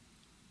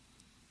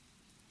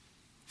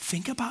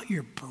 Think about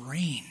your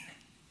brain.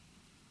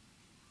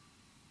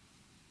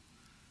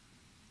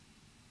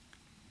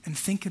 And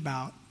think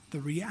about the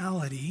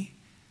reality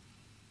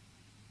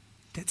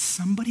that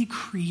somebody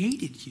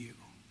created you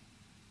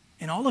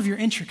and all of your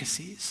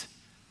intricacies.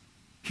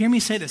 Hear me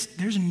say this.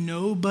 There's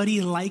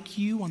nobody like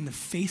you on the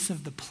face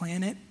of the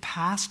planet,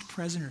 past,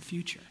 present, or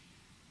future.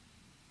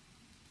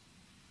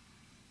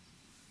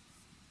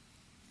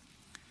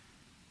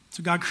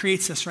 So God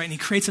creates us, right? And he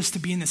creates us to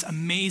be in this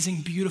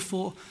amazing,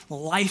 beautiful,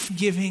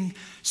 life-giving,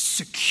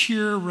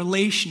 secure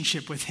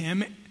relationship with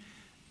him.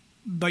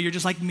 But you're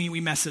just like me,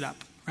 we mess it up,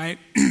 right?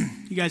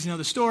 You guys know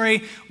the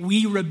story.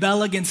 We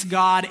rebel against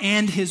God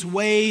and his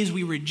ways.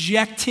 We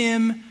reject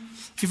him.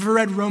 If you've ever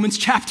read Romans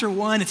chapter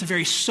 1, it's a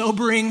very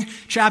sobering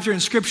chapter in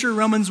Scripture.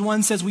 Romans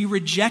 1 says we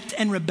reject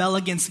and rebel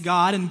against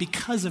God, and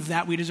because of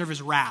that, we deserve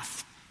his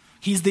wrath.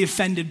 He's the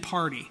offended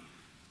party.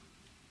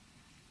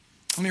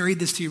 Let me read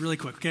this to you really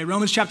quick, okay?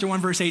 Romans chapter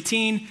 1, verse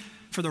 18.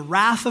 For the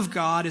wrath of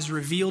God is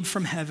revealed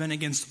from heaven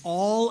against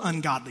all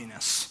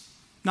ungodliness.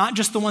 Not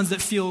just the ones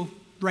that feel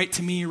right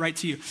to me or right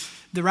to you.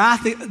 The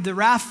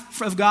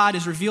wrath of God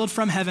is revealed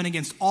from heaven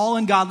against all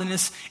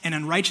ungodliness and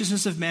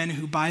unrighteousness of men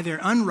who by their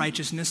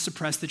unrighteousness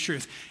suppress the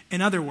truth.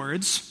 In other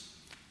words,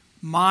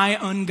 my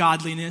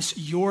ungodliness,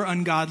 your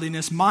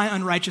ungodliness, my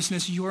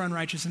unrighteousness, your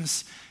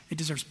unrighteousness, it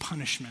deserves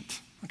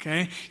punishment.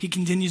 Okay? He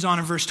continues on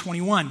in verse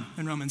 21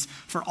 in Romans.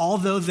 For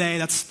although they,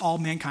 that's all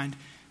mankind,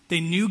 They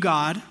knew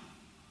God.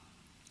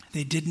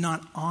 They did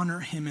not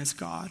honor him as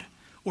God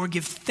or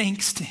give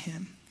thanks to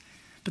him.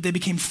 But they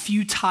became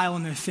futile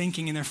in their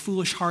thinking, and their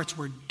foolish hearts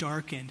were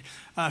darkened.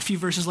 A few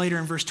verses later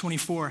in verse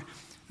 24,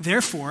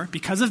 therefore,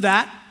 because of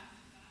that,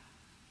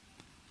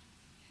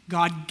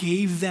 God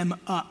gave them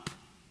up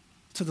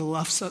to the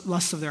lusts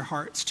of their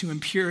hearts, to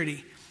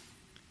impurity,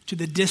 to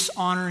the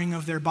dishonoring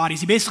of their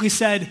bodies. He basically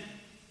said,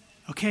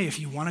 okay,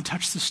 if you want to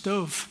touch the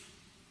stove,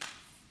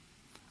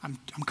 I'm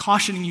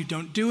cautioning you,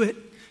 don't do it.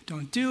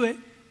 Don't do it.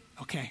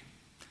 Okay.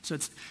 So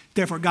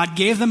therefore, God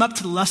gave them up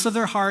to the lust of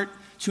their heart,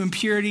 to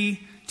impurity,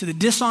 to the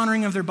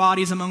dishonoring of their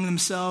bodies among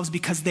themselves,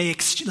 because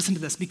listen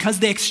to this, because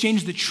they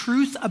exchanged the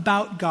truth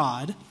about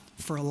God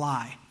for a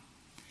lie.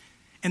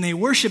 And they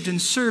worshiped and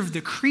served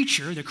the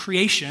creature, the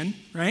creation,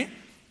 right,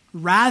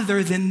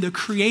 rather than the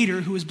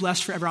creator who is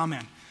blessed forever.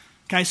 Amen.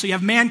 Okay, so you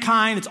have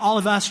mankind, it's all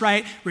of us,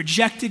 right,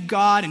 rejected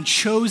God and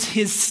chose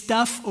his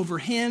stuff over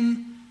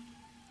him.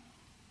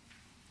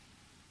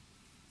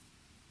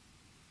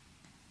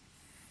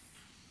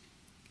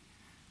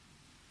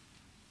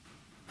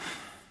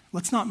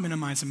 Let's not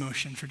minimize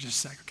emotion for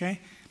just a sec, okay?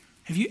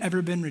 Have you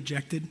ever been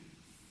rejected?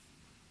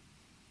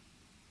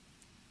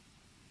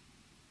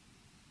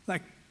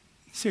 Like,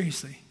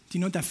 seriously, do you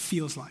know what that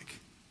feels like?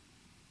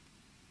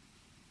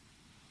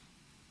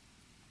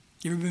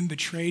 You ever been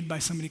betrayed by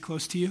somebody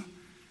close to you?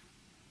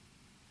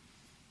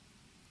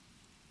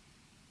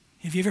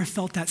 Have you ever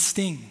felt that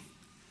sting?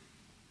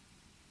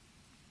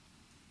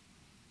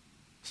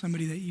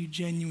 Somebody that you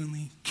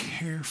genuinely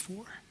care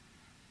for.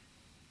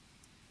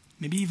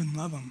 Maybe even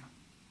love them.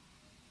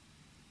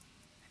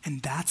 And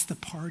that's the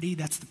party,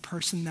 that's the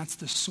person, that's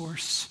the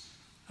source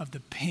of the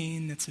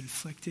pain that's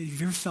inflicted.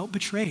 Have you ever felt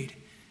betrayed?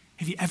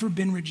 Have you ever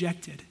been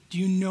rejected? Do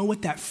you know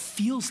what that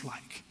feels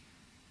like?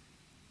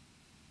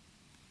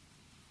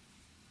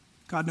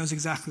 God knows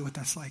exactly what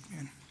that's like,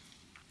 man.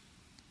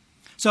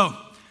 So,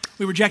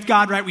 we reject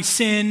God, right? We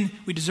sin.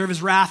 We deserve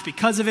his wrath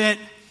because of it.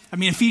 I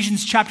mean,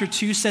 Ephesians chapter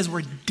 2 says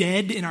we're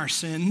dead in our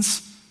sins.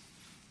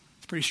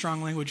 It's pretty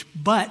strong language.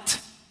 But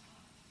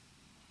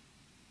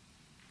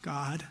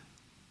God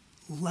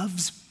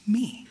loves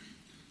me.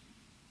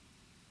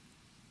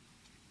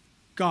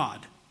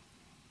 God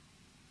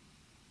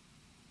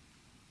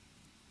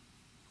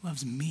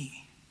loves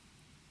me.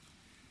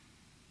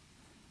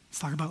 Let's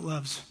talk about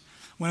loves.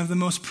 One of the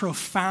most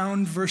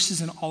profound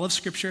verses in all of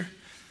Scripture.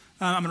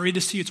 I'm going to read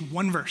this to you. It's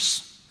one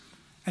verse.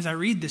 As I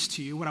read this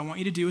to you, what I want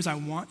you to do is I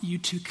want you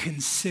to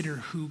consider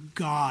who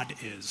God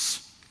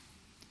is.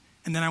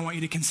 And then I want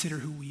you to consider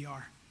who we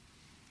are.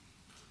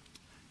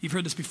 You've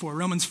heard this before.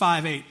 Romans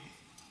 5:8.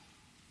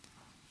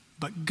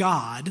 But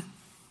God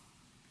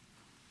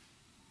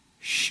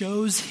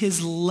shows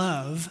his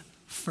love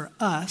for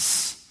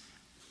us,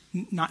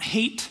 not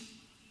hate,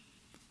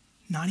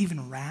 not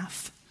even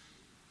wrath,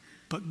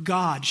 but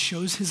God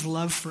shows his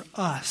love for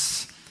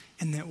us,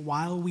 and that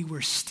while we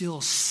were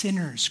still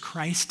sinners,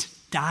 Christ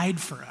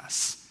died for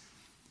us.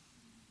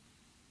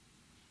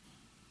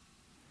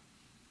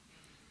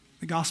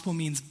 The gospel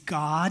means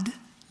God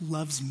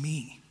loves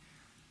me.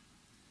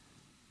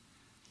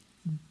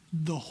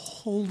 The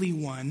Holy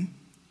One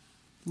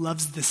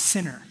loves the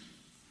sinner.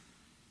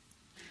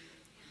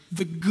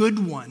 The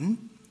good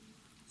one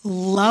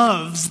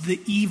loves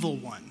the evil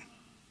one.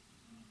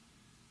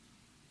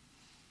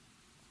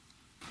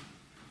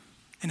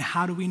 And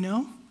how do we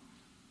know?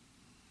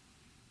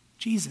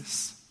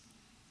 Jesus.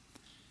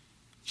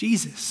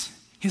 Jesus,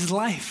 his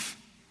life,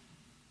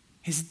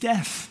 his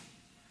death.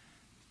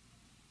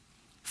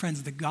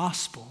 Friends, the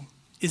gospel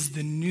is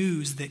the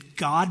news that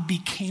God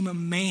became a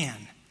man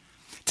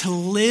to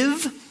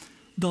live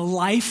the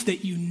life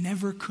that you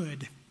never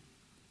could.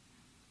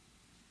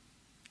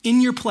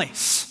 In your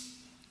place.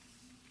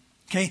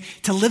 Okay?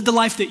 To live the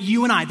life that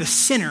you and I, the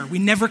sinner, we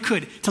never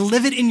could. To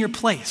live it in your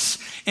place.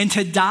 And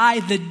to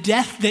die the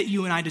death that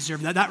you and I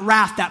deserve. That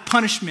wrath, that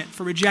punishment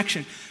for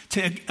rejection.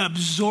 To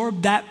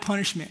absorb that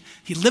punishment.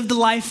 He lived the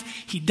life.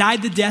 He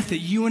died the death that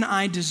you and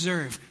I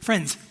deserve.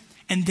 Friends,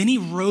 and then he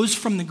rose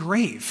from the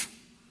grave.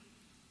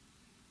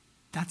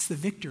 That's the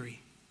victory.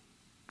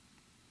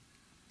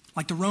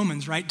 Like the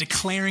Romans, right?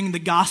 Declaring the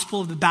gospel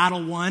of the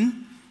battle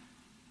won.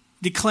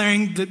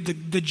 Declaring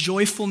the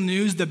joyful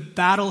news, the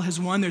battle has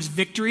won, there's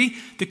victory.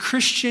 The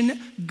Christian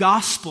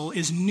gospel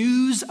is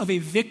news of a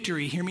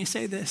victory. Hear me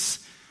say this.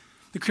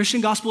 The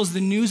Christian gospel is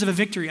the news of a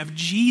victory of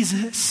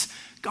Jesus,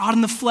 God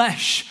in the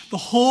flesh, the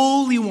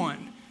Holy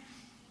One,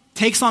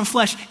 takes on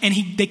flesh, and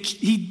he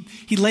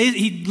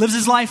lives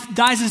his life,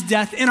 dies his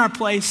death in our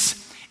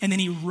place, and then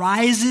he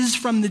rises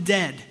from the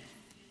dead.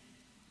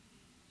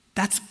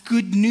 That's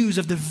good news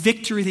of the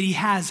victory that he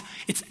has.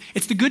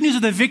 It's the good news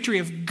of the victory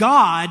of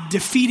God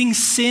defeating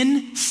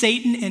sin,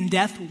 Satan, and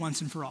death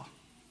once and for all.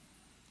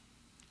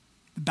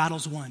 The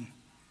battle's won.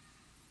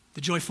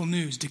 The joyful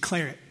news,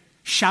 declare it.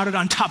 Shout it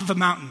on top of a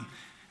mountain,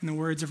 in the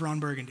words of Ron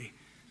Burgundy.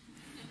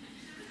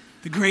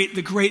 The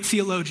great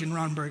theologian,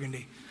 Ron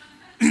Burgundy.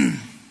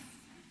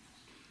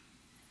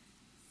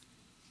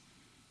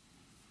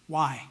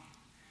 Why?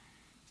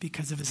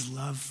 Because of his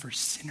love for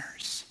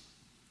sinners.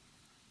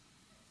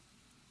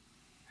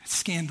 It's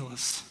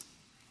scandalous.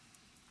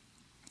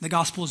 The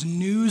gospel is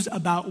news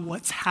about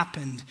what's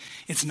happened.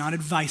 It's not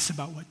advice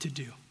about what to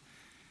do.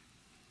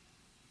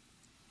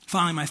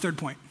 Finally, my third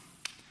point.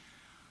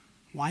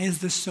 Why is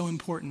this so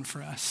important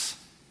for us?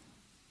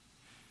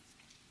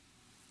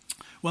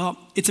 Well,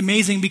 it's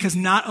amazing because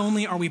not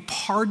only are we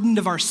pardoned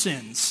of our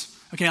sins,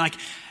 okay, like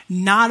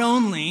not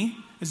only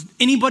is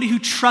anybody who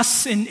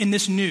trusts in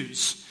this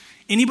news,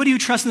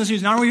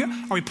 not only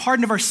are we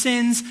pardoned of our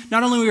sins,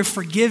 not only are we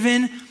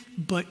forgiven,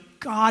 but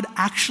God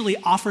actually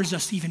offers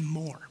us even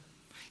more.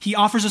 He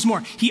offers us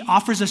more. He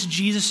offers us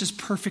Jesus'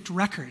 perfect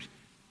record.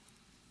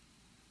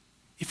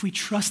 If we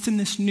trust in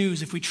this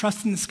news, if we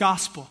trust in this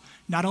gospel,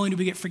 not only do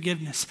we get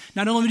forgiveness,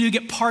 not only do we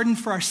get pardon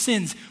for our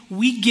sins,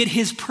 we get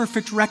his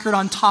perfect record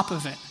on top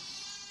of it.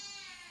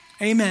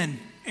 Amen.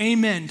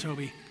 Amen,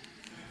 Toby.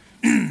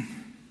 We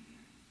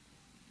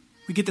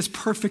get this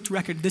perfect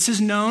record. This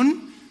is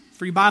known,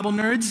 for you Bible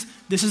nerds,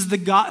 this is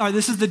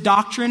the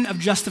doctrine of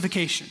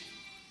justification.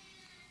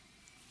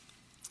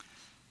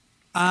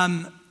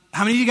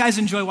 How many of you guys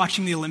enjoy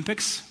watching the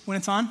Olympics when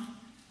it's on?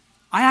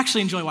 I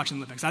actually enjoy watching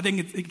the Olympics. I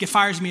think it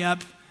fires me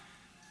up.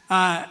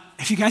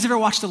 Have you guys ever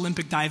watched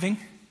Olympic diving?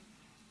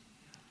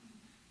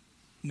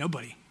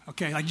 Nobody.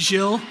 Okay, like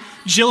Jill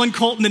and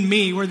Colton and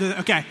me were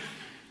okay.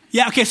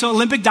 Yeah, okay, so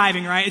Olympic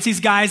diving, right? It's these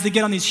guys that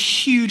get on these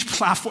huge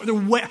platforms.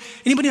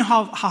 Anybody know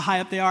how high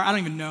up they are? I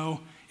don't even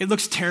know. It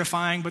looks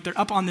terrifying, but they're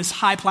up on this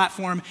high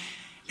platform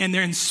and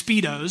they're in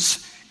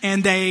Speedos.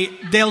 And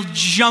they'll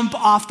jump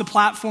off the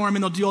platform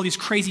and they'll do all these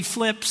crazy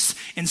flips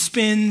and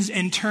spins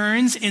and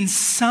turns and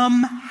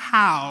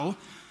somehow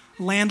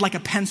land like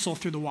a pencil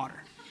through the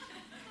water.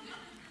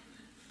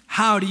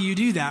 How do you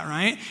do that,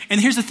 right?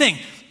 And here's the thing.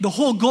 The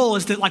whole goal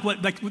is that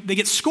they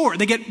get scored.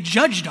 They get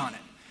judged on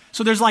it.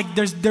 So there's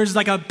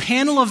like a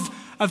panel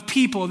of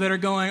people that are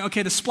going,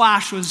 okay, the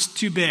splash was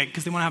too big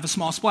because they want to have a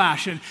small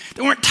splash. And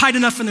they weren't tight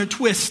enough in their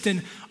twist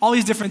and all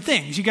these different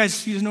things. You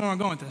guys know where I'm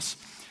going with this.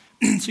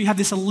 So you have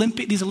these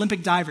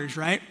Olympic divers,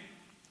 right?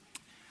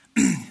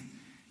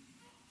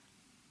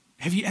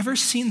 Have you ever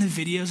seen the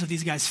videos of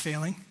these guys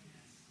failing?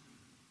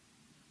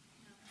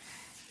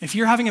 If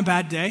you're having a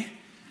bad day,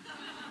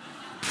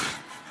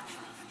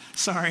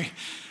 sorry,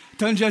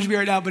 don't judge me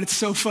right now, but it's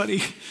so funny.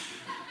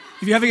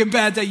 If you're having a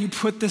bad day, you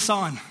put this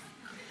on.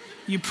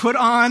 You put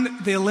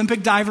on the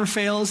Olympic diver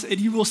fails, and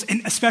you will,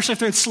 and especially if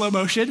they're in slow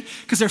motion,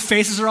 because their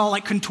faces are all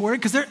like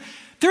contorted, because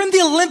they're in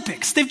the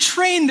Olympics. They've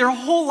trained their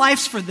whole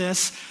lives for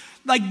this.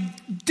 Like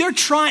they're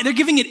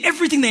giving it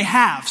everything they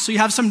have. So you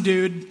have some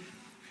dude,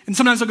 and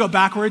sometimes they'll go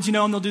backwards, and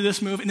they'll do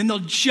this move, and then they'll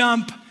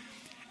jump,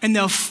 and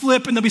they'll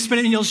flip, and they'll be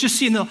spinning, and you'll just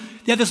see, and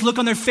they have this look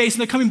on their face,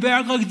 and they're coming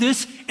back like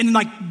this, and then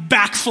like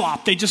back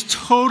flop. They just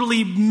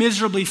totally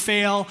miserably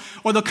fail,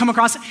 or they'll come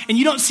across, and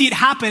you don't see it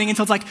happening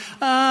until it's like,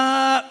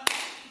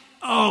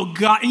 oh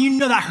God, and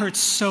that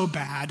hurts so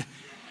bad.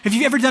 If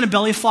you've ever done a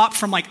belly flop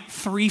from like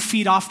 3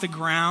 feet off the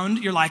ground,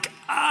 you're like,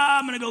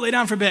 I'm gonna go lay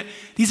down for a bit.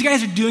 These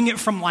guys are doing it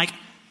from like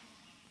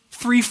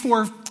 3,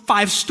 4,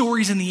 5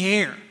 stories in the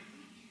air.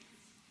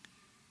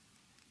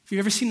 If you've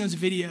ever seen those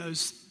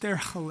videos, they're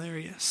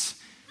hilarious.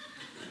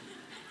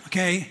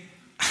 Okay?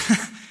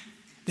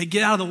 They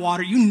get out of the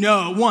water.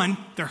 One,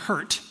 they're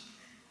hurt.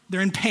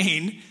 They're in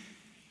pain.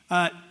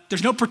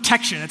 There's no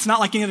protection. It's not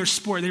like any other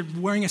sport. They're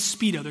wearing a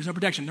Speedo. There's no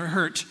protection. They're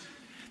hurt.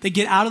 They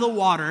get out of the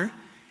water,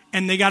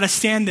 and they got to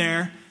stand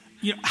there.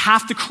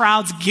 Half the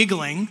crowd's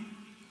giggling.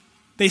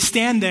 They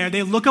stand there.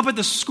 They look up at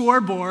the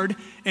scoreboard,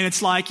 and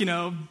it's like,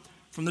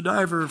 from the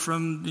diver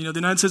from, the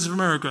United States of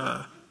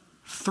America,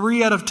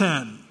 3 out of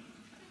 10,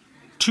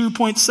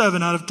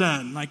 2.7 out of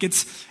 10.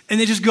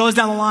 And it just goes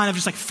down the line of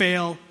just like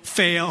fail,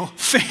 fail,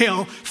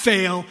 fail,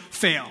 fail,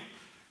 fail.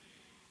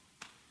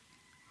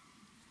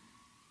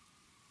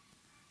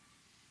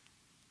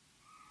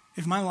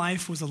 If my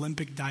life was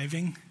Olympic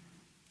diving,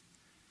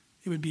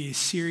 it would be a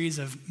series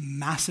of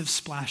massive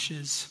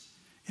splashes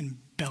and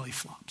belly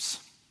flops.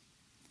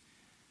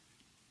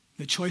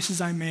 The choices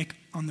I make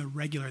on the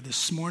regular.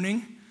 This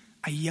morning,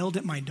 I yelled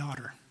at my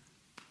daughter.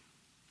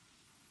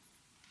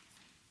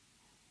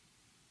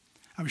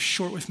 I was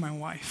short with my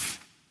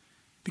wife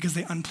because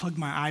they unplugged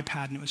my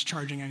iPad and it was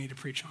charging. I need to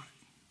preach on it.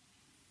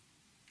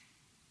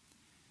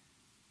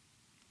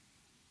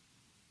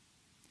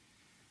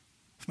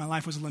 If my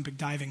life was Olympic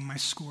diving, my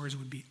scores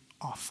would be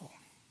awful.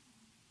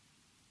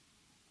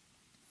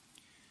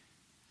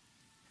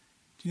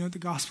 Do you know what the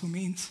gospel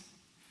means?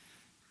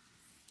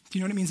 Do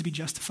you know what it means to be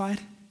justified?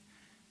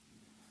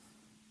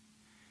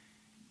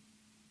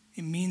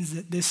 It means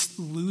that this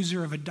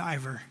loser of a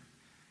diver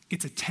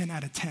gets a 10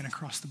 out of 10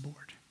 across the board.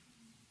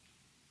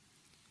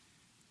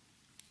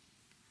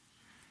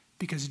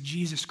 Because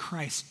Jesus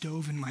Christ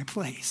dove in my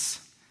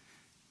place.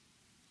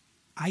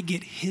 I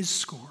get his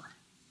score.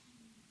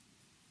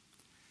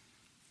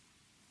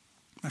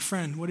 My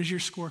friend, what does your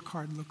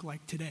scorecard look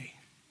like today?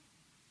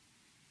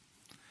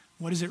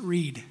 What does it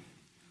read?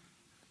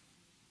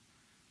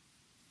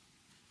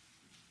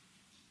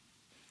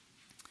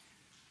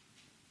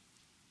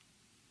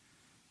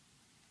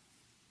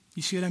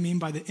 You see what I mean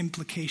by the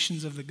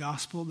implications of the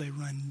gospel? They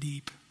run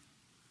deep.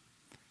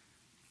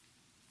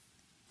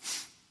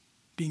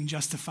 Being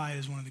justified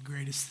is one of the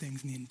greatest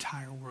things in the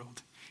entire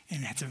world,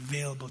 and it's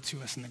available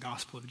to us in the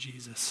gospel of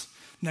Jesus.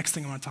 Next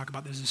thing I want to talk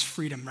about is this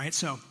freedom, right?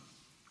 So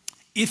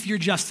if you're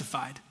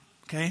justified,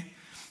 okay?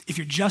 If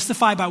you're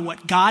justified by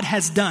what God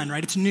has done,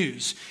 right? It's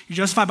news. You're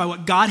justified by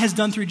what God has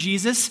done through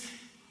Jesus,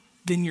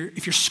 then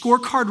if your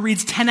scorecard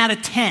reads 10 out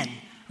of 10,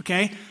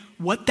 okay?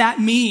 What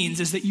that means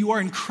is that you are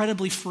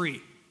incredibly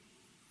free.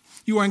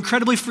 You are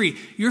incredibly free.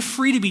 You're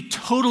free to be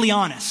totally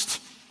honest,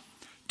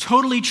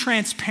 totally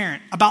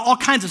transparent about all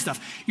kinds of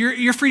stuff.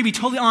 You're free to be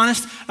totally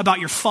honest about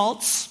your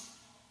faults,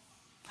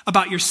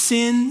 about your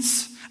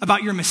sins,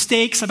 about your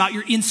mistakes, about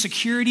your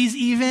insecurities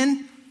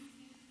even.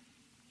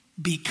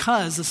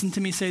 Because, listen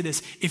to me say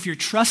this, if your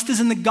trust is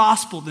in the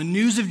gospel, the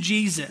news of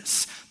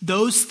Jesus,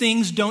 those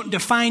things don't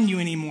define you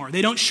anymore.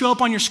 They don't show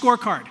up on your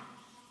scorecard.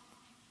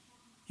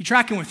 You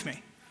tracking with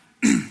me?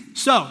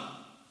 So,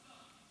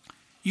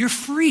 you're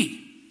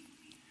free.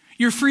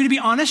 You're free to be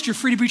honest. You're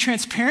free to be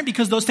transparent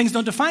because those things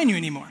don't define you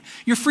anymore.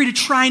 You're free to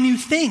try new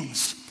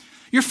things.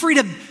 You're free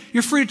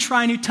to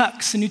try new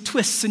tucks and new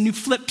twists and new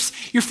flips.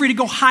 You're free to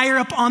go higher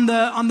up on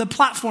the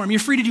platform.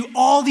 You're free to do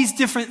all these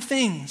different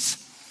things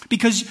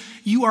because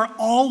you are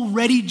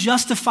already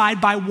justified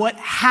by what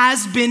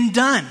has been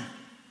done.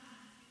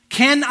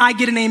 Can I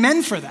get an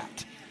amen for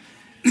that?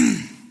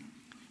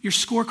 Your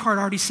scorecard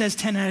already says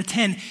 10 out of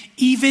 10.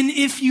 Even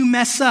if you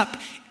mess up,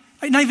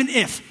 not even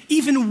if,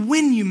 even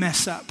when you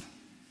mess up.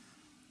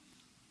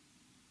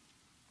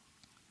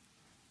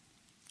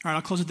 All right,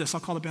 I'll close with this.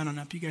 I'll call the band on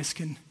up. You guys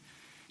can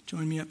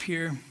join me up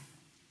here.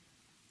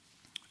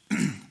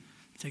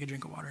 Take a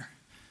drink of water.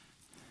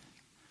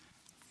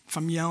 If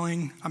I'm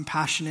yelling, I'm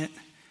passionate.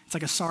 It's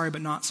like a sorry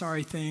but not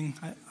sorry thing.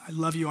 I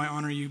love you, I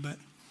honor you, but...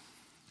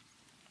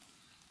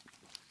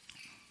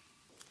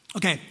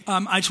 Okay,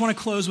 I just want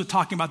to close with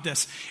talking about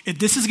this. If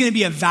this is going to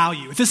be a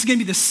value, if this is going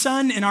to be the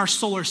sun in our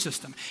solar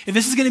system, if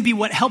this is going to be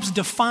what helps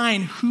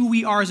define who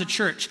we are as a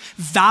church,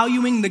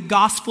 valuing the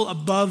gospel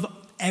above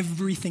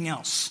everything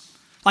else,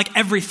 like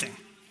everything,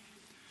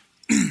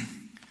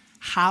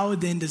 how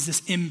then does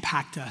this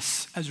impact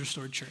us as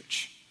Restored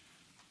Church?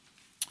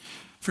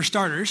 For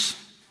starters,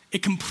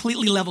 it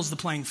completely levels the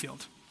playing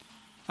field,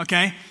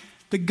 okay?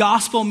 The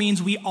gospel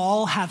means we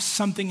all have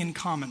something in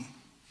common.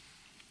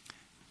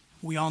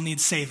 We all need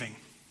saving.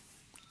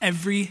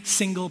 Every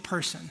single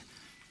person.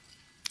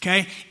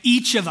 Okay?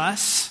 Each of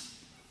us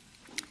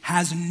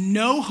has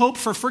no hope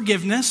for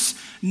forgiveness,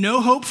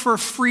 no hope for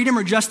freedom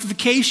or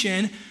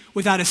justification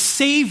without a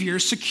Savior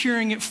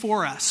securing it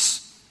for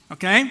us.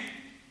 Okay?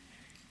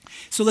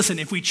 So listen,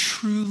 if we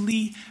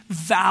truly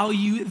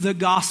value the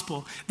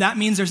gospel, that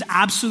means there's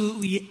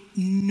absolutely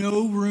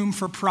no room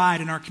for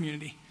pride in our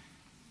community.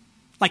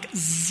 Like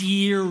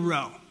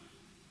zero.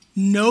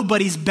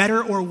 Nobody's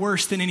better or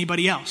worse than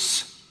anybody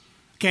else,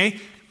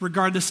 okay?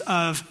 Regardless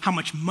of how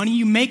much money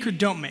you make or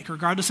don't make,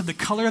 regardless of the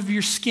color of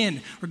your skin,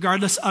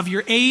 regardless of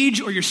your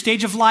age or your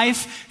stage of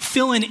life,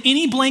 fill in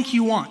any blank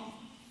you want.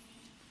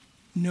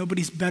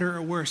 Nobody's better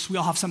or worse. We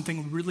all have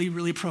something really,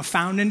 really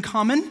profound in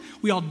common.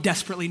 We all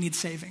desperately need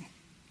saving.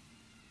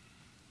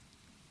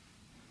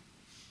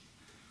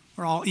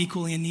 We're all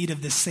equally in need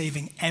of this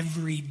saving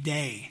every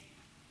day.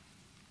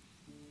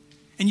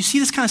 And you see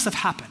this kind of stuff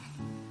happen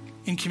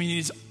in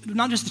communities,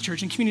 not just the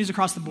church, in communities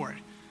across the board.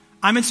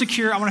 I'm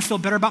insecure, I want to feel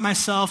better about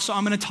myself, so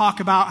I'm going to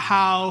talk about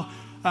how,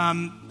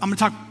 I'm going to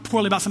talk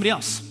poorly about somebody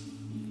else.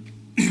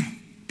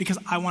 Because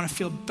I want to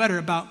feel better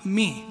about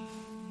me.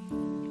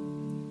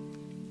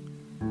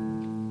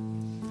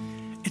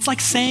 It's like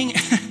saying,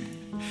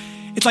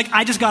 it's like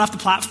I just got off the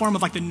platform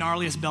with like the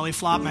gnarliest belly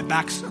flop,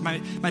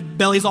 my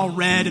belly's all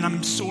red and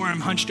I'm sore,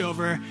 I'm hunched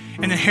over,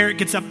 and then Herrick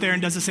gets up there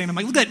and does the same. I'm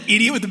like, look at that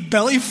idiot with the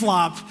belly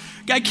flop.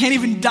 Guy can't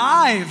even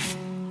dive.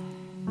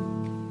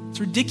 It's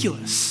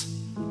ridiculous.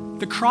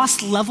 The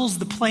cross levels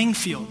the playing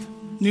field.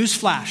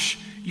 Newsflash,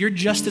 you're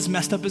just as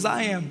messed up as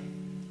I am.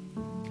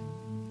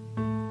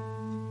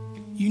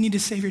 You need a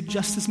Savior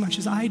just as much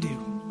as I do.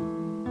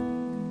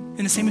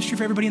 And the same is true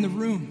for everybody in the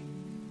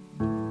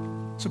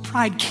room. So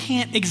pride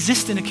can't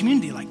exist in a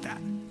community like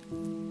that.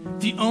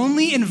 The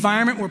only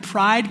environment where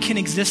pride can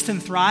exist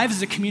and thrive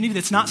is a community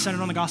that's not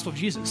centered on the gospel of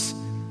Jesus.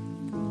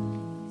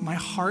 My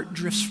heart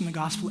drifts from the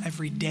gospel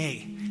every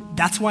day.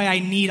 That's why I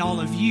need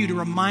all of you to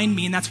remind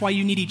me, and that's why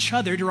you need each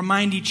other to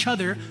remind each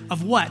other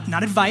of what?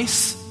 Not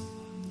advice.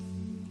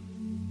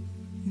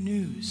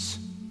 News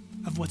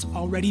of what's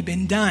already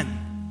been done.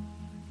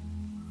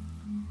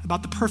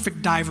 About the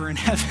perfect diver in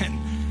heaven.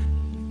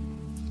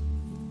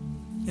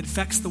 It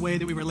affects the way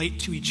that we relate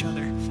to each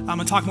other. I'm going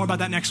to talk more about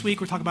that next week.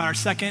 We'll talk about our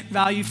second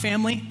value,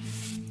 family.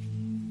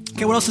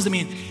 Okay, what else does it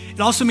mean? It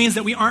also means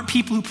that we aren't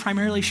people who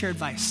primarily share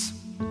advice.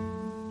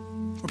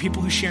 We're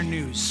people who share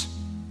news.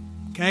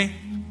 Okay?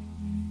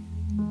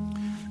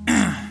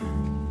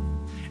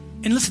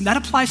 And listen, that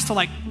applies to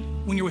like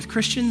when you're with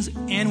Christians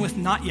and with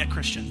not yet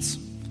Christians.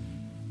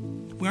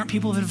 We aren't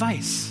people of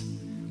advice.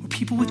 We're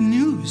people with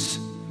news.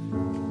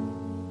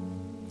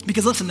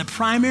 Because listen, the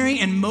primary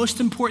and most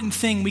important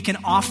thing we can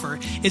offer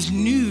is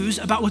news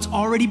about what's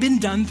already been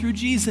done through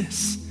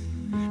Jesus.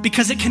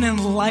 Because it can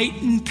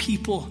enlighten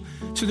people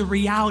to the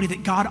reality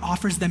that God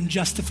offers them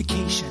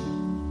justification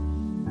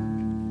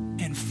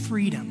and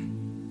freedom.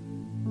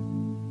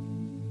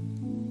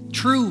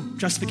 True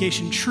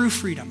justification, true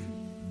freedom.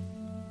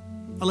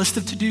 A list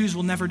of to-dos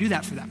will never do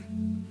that for them.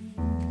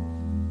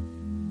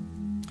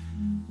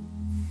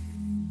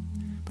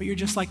 But you're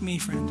just like me,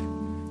 friend.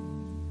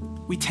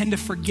 We tend to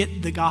forget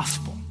the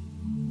gospel.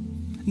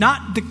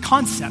 Not the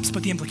concepts,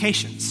 but the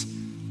implications.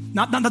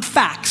 Not the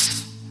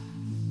facts,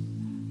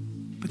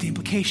 but the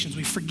implications.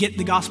 We forget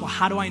the gospel.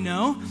 How do I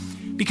know?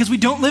 Because we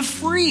don't live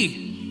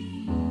free.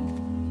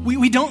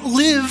 We don't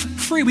live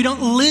free. We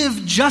don't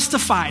live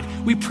justified.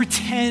 We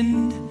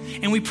pretend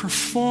and we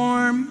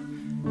perform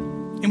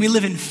and we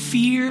live in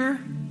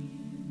fear.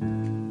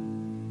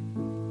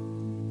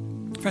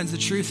 Friends, the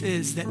truth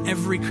is that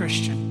every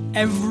Christian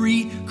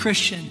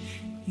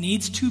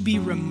needs to be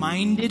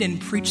reminded and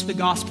preach the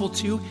gospel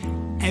to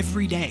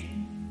every day.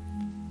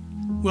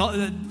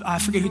 Well, I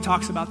forget who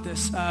talks about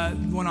this.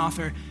 One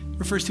author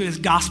refers to it as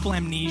gospel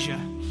amnesia.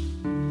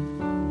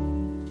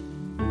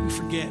 We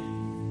forget.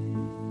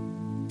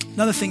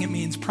 Another thing it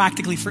means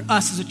practically for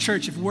us as a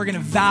church, if we're going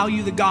to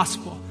value the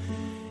gospel,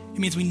 it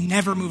means we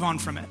never move on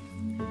from it.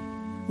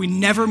 We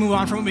never move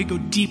on from it. We go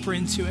deeper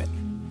into it.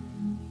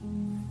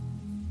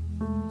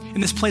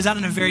 And this plays out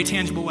in a very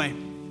tangible way.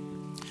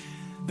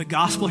 The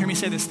gospel, hear me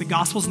say this, the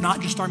gospel is not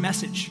just our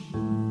message.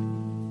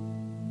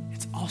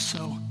 It's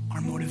also our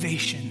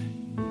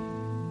motivation.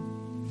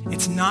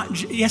 It's not,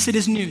 yes, it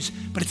is news,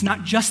 but it's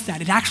not just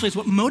that. It actually is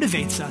what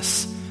motivates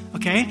us,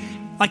 okay?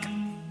 Like,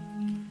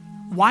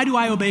 why do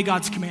I obey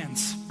God's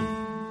commands?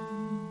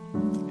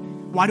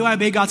 Why do I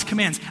obey God's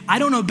commands? I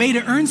don't obey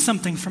to earn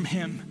something from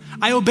him.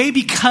 I obey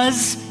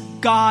because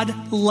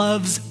God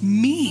loves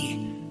me.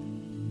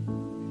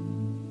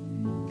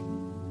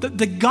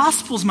 The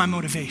gospel's my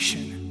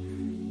motivation.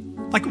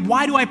 Like,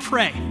 why do I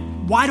pray?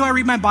 Why do I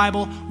read my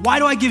Bible? Why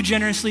do I give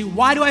generously?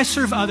 Why do I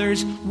serve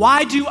others?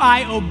 Why do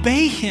I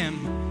obey him?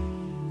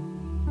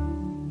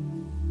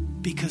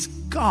 Because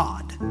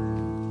God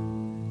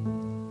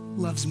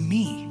loves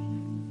me.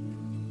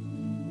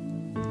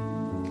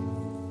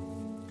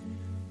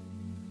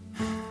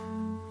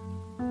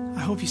 I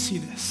hope you see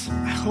this.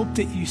 I hope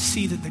that you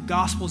see that the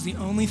gospel is the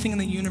only thing in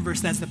the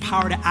universe that has the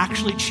power to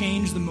actually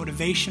change the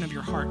motivation of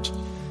your heart.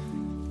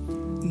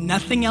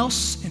 Nothing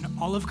else in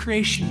all of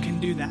creation can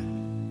do that.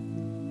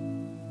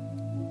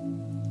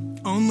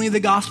 Only the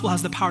gospel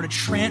has the power to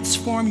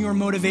transform your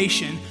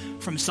motivation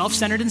from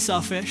self-centered and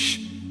selfish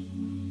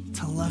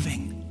to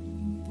loving,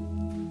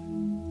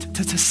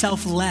 to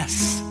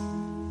selfless.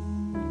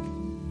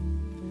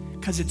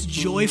 Because it's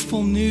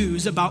joyful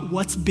news about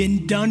what's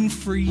been done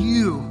for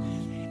you,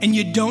 and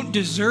you don't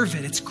deserve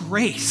it. It's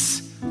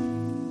grace.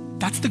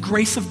 That's the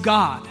grace of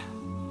God.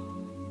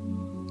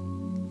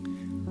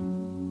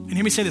 And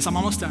hear me say this, I'm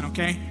almost done,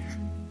 okay?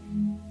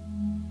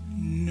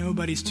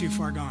 Nobody's too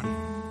far gone.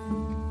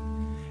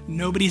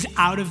 Nobody's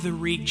out of the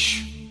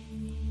reach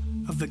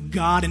of the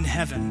God in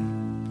heaven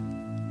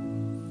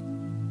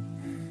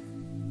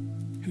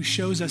who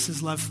shows us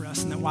his love for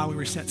us and that while we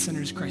were yet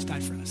sinners, Christ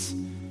died for us.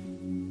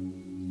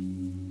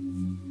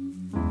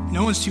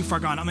 No one's too far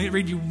gone. I'm going to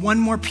read you one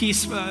more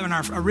piece in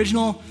our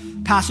original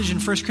passage in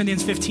 1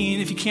 Corinthians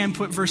 15. If you can,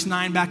 put verse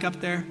 9 back up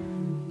there.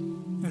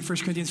 In 1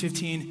 Corinthians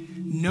 15.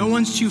 No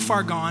one's too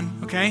far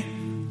gone, okay?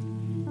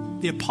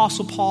 The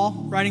Apostle Paul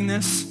writing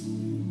this.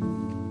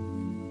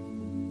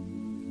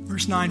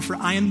 Verse 9, for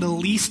I am the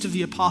least of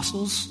the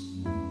apostles.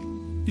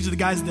 These are the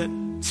guys that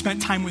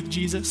spent time with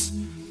Jesus.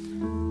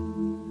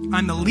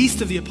 I'm the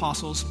least of the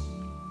apostles,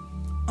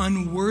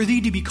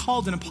 unworthy to be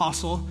called an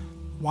apostle.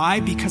 Why?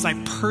 Because I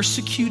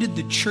persecuted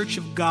the church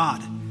of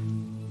God.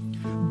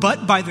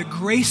 But by the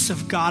grace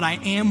of God, I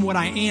am what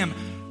I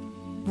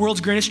am.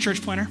 World's greatest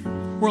church planner,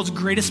 world's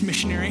greatest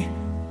missionary,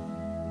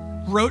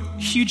 wrote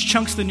huge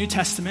chunks of the New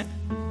Testament.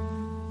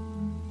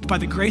 By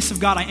the grace of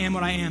God, I am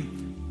what I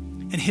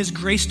am. And his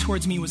grace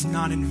towards me was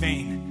not in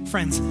vain.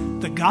 Friends,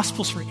 the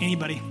gospel's for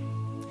anybody.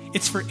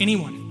 It's for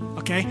anyone,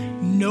 okay?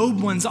 No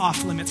one's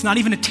off limits, not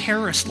even a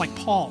terrorist like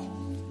Paul.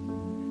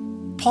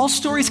 Paul's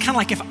story is kind of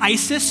like if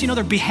ISIS,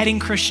 they're beheading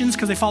Christians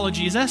because they follow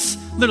Jesus.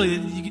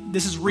 Literally,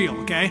 this is real,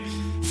 okay?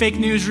 Fake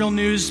news, real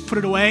news, put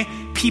it away.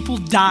 People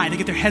die. They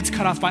get their heads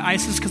cut off by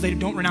ISIS because they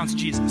don't renounce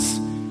Jesus.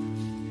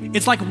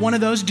 It's like one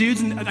of those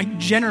dudes, like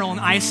general in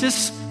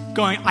ISIS,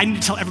 going, I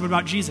need to tell everybody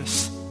about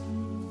Jesus.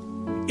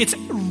 It's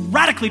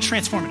radically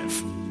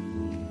transformative.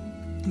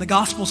 And the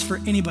gospel's for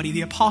anybody.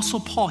 The Apostle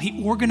Paul,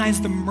 he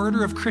organized the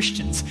murder of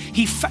Christians.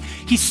 He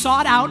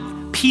sought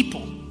out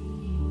people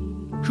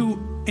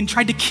and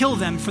tried to kill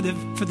them for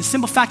the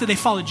simple fact that they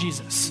followed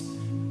Jesus.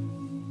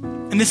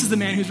 And this is the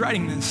man who's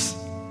writing this.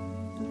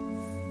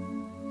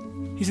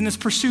 He's in this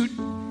pursuit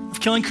of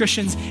killing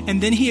Christians,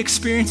 and then he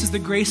experiences the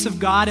grace of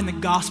God and the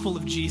gospel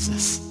of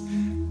Jesus.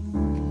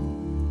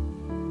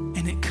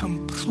 And it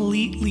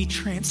completely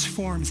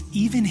transforms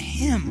even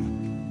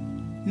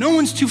him. No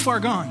one's too far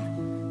gone.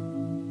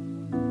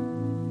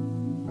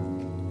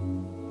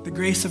 The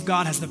grace of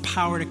God has the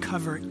power to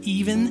cover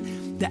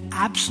even the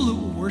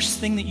absolute worst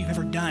thing that you've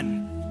ever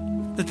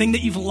done. The thing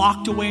that you've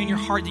locked away in your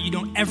heart that you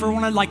don't ever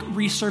want to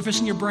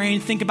resurface in your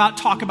brain, think about,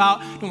 talk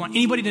about, don't want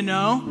anybody to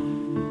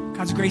know.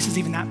 God's grace is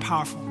even that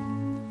powerful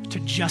to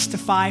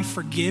justify,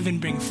 forgive, and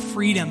bring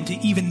freedom to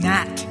even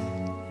that.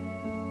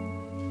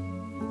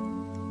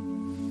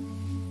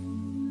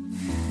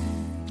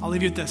 I'll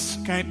leave you with this,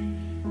 okay?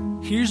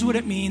 Here's what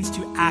it means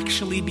to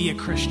actually be a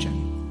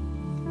Christian.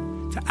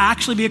 To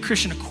actually be a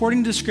Christian,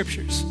 according to the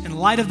scriptures, in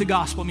light of the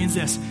gospel, it means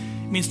this.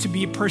 It means to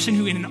be a person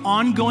who in an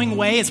ongoing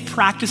way is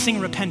practicing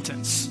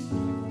repentance.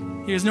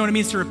 You guys know what it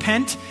means to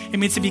repent? It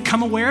means to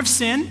become aware of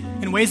sin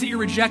in ways that you're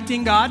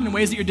rejecting God, in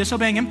ways that you're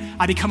disobeying him.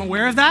 I become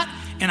aware of that,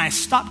 and I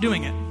stop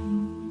doing it.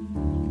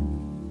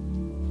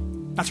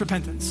 That's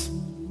repentance.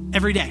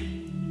 Every day.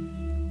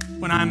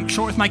 When I'm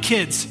short with my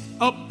kids,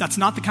 that's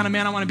not the kind of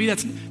man I want to be.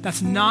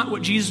 That's not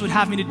what Jesus would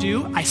have me to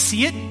do. I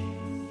see it.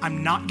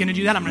 I'm not going to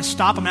do that. I'm going to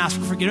stop. I'm going to ask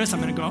for forgiveness.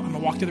 I'm going to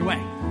walk the other way.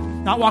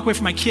 Not walk away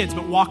from my kids,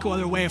 but walk the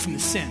other way from the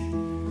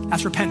sin.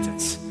 That's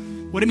repentance.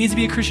 What it means to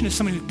be a Christian is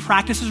someone who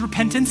practices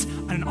repentance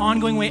in an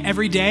ongoing way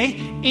every day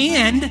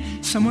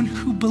and someone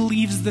who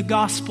believes the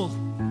gospel.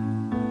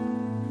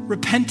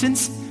 Repent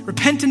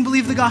and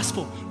believe the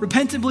gospel.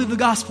 Repent and believe the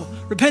gospel.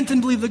 Repent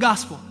and believe the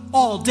gospel.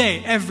 All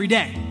day, every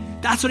day.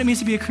 That's what it means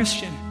to be a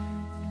Christian.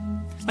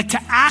 To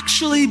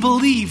actually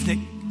believe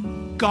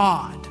that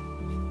God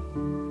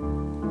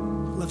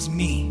loves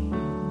me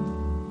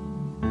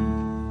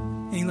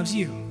and he loves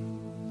you.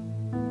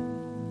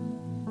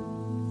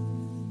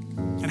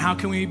 And how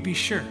can we be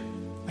sure?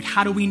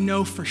 How do we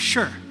know for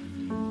sure?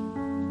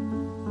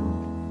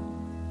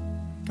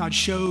 God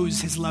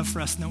shows his love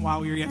for us, and that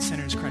while we were yet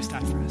sinners, Christ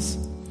died for us.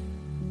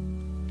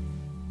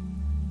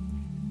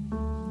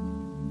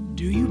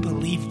 Do you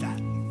believe that?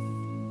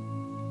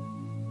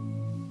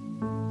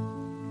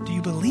 Do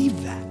you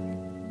believe that?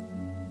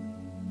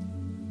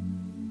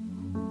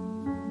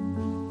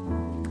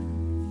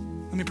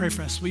 Let me pray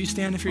for us. Will you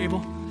stand if you're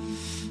able?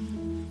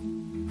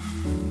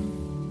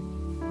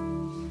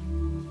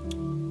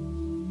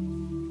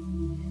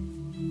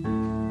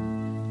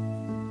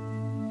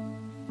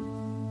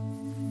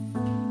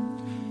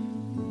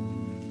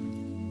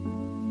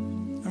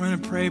 I'm going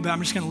to pray, but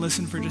I'm just going to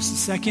listen for just a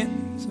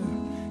second. So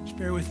just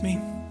bear with me.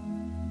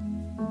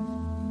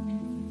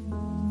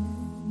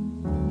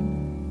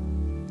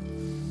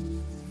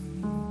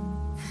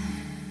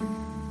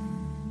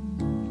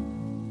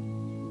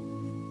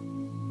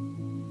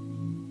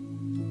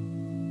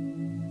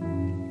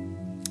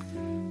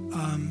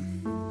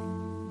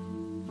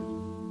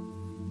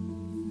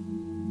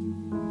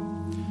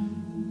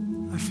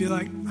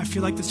 I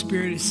feel like the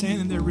Spirit is saying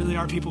that there really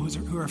are people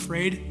who are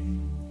afraid.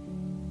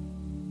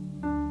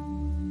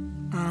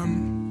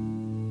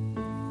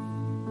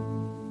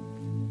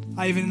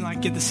 I even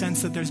get the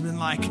sense that there's been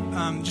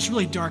just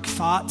really dark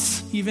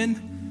thoughts, even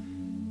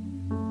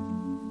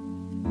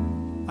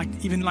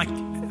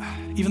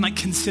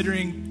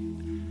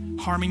considering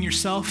harming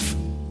yourself.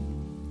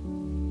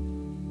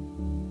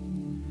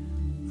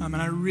 And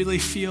I really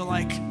feel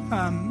like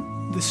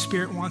the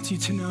Spirit wants you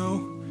to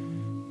know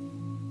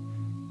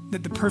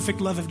that the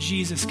perfect love of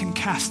Jesus can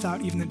cast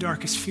out even the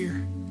darkest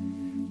fear,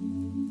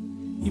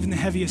 even the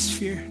heaviest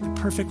fear. The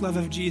perfect love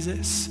of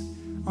Jesus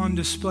on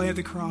display at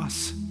the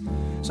cross.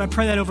 So I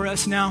pray that over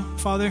us now,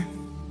 Father.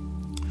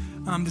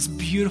 This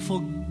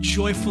beautiful,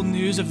 joyful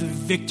news of the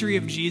victory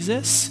of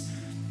Jesus.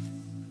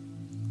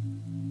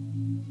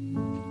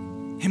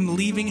 Him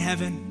leaving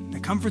heaven,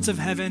 the comforts of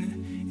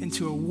heaven,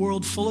 into a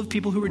world full of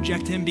people who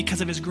reject him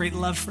because of his great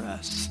love for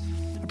us.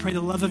 I pray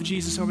the love of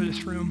Jesus over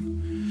this room.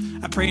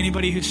 I pray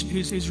anybody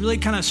who's really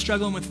kind of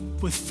struggling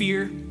with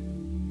fear,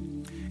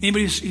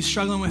 anybody who's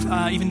struggling with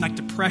even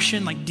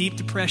depression, deep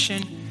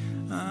depression,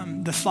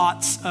 the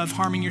thoughts of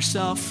harming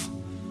yourself,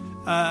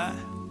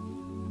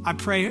 I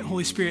pray,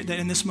 Holy Spirit, that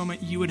in this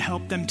moment you would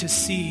help them to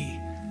see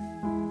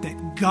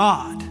that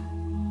God,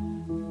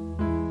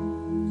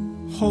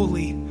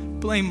 holy,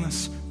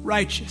 blameless,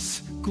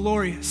 righteous,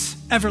 glorious,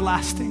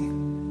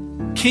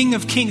 everlasting, King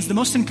of kings, the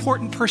most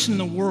important person in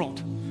the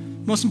world,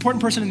 most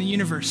important person in the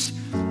universe,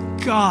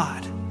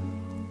 God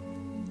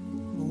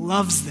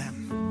loves them.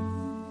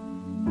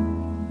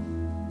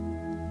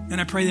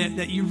 And I pray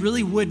that you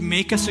really would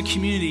make us a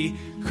community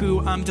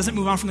who doesn't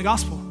move on from the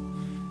gospel.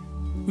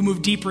 We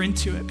move deeper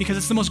into it because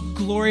it's the most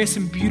glorious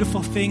and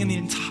beautiful thing in the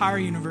entire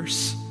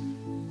universe.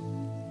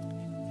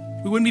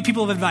 We wouldn't be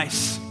people of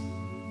advice.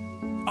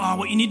 Oh,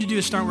 what you need to do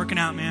is start working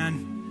out,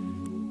 man.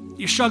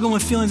 You're struggling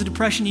with feelings of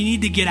depression. You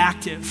need to get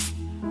active.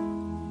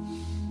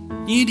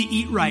 You need to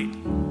eat right.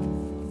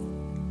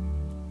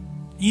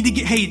 You need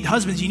to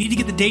husbands, you need to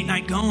get the date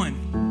night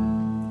going.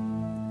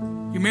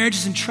 Your marriage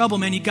is in trouble,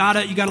 man. You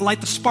gotta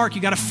light the spark.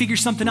 You gotta figure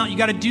something out. You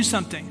gotta do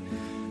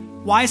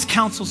something. Wise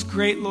counsel's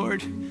great,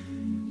 Lord.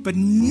 But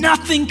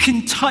nothing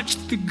can touch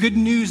the good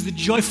news, the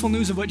joyful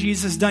news of what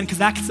Jesus has done, because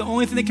that's the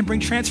only thing that can bring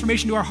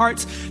transformation to our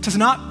hearts,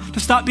 to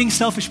stop being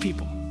selfish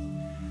people.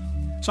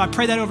 So I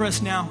pray that over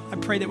us now. I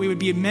pray that we would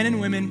be men and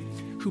women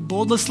who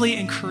boldly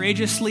and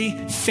courageously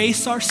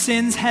face our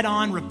sins head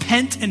on,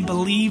 repent and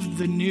believe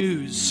the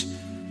news.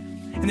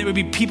 And there would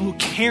be people who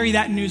carry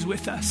that news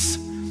with us.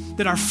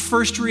 That our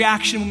first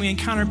reaction when we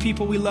encounter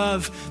people we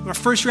love, our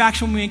first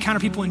reaction when we encounter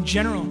people in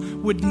general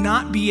would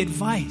not be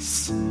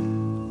advice.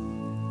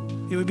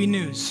 It would be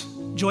news.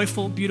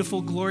 Joyful,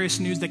 beautiful, glorious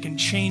news that can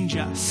change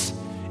us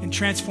and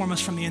transform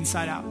us from the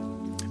inside out.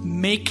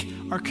 Make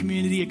our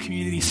community a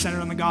community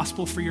centered on the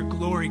gospel for your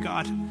glory,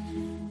 God,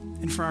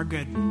 and for our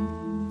good.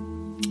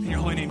 In your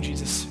holy name,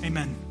 Jesus,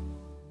 amen.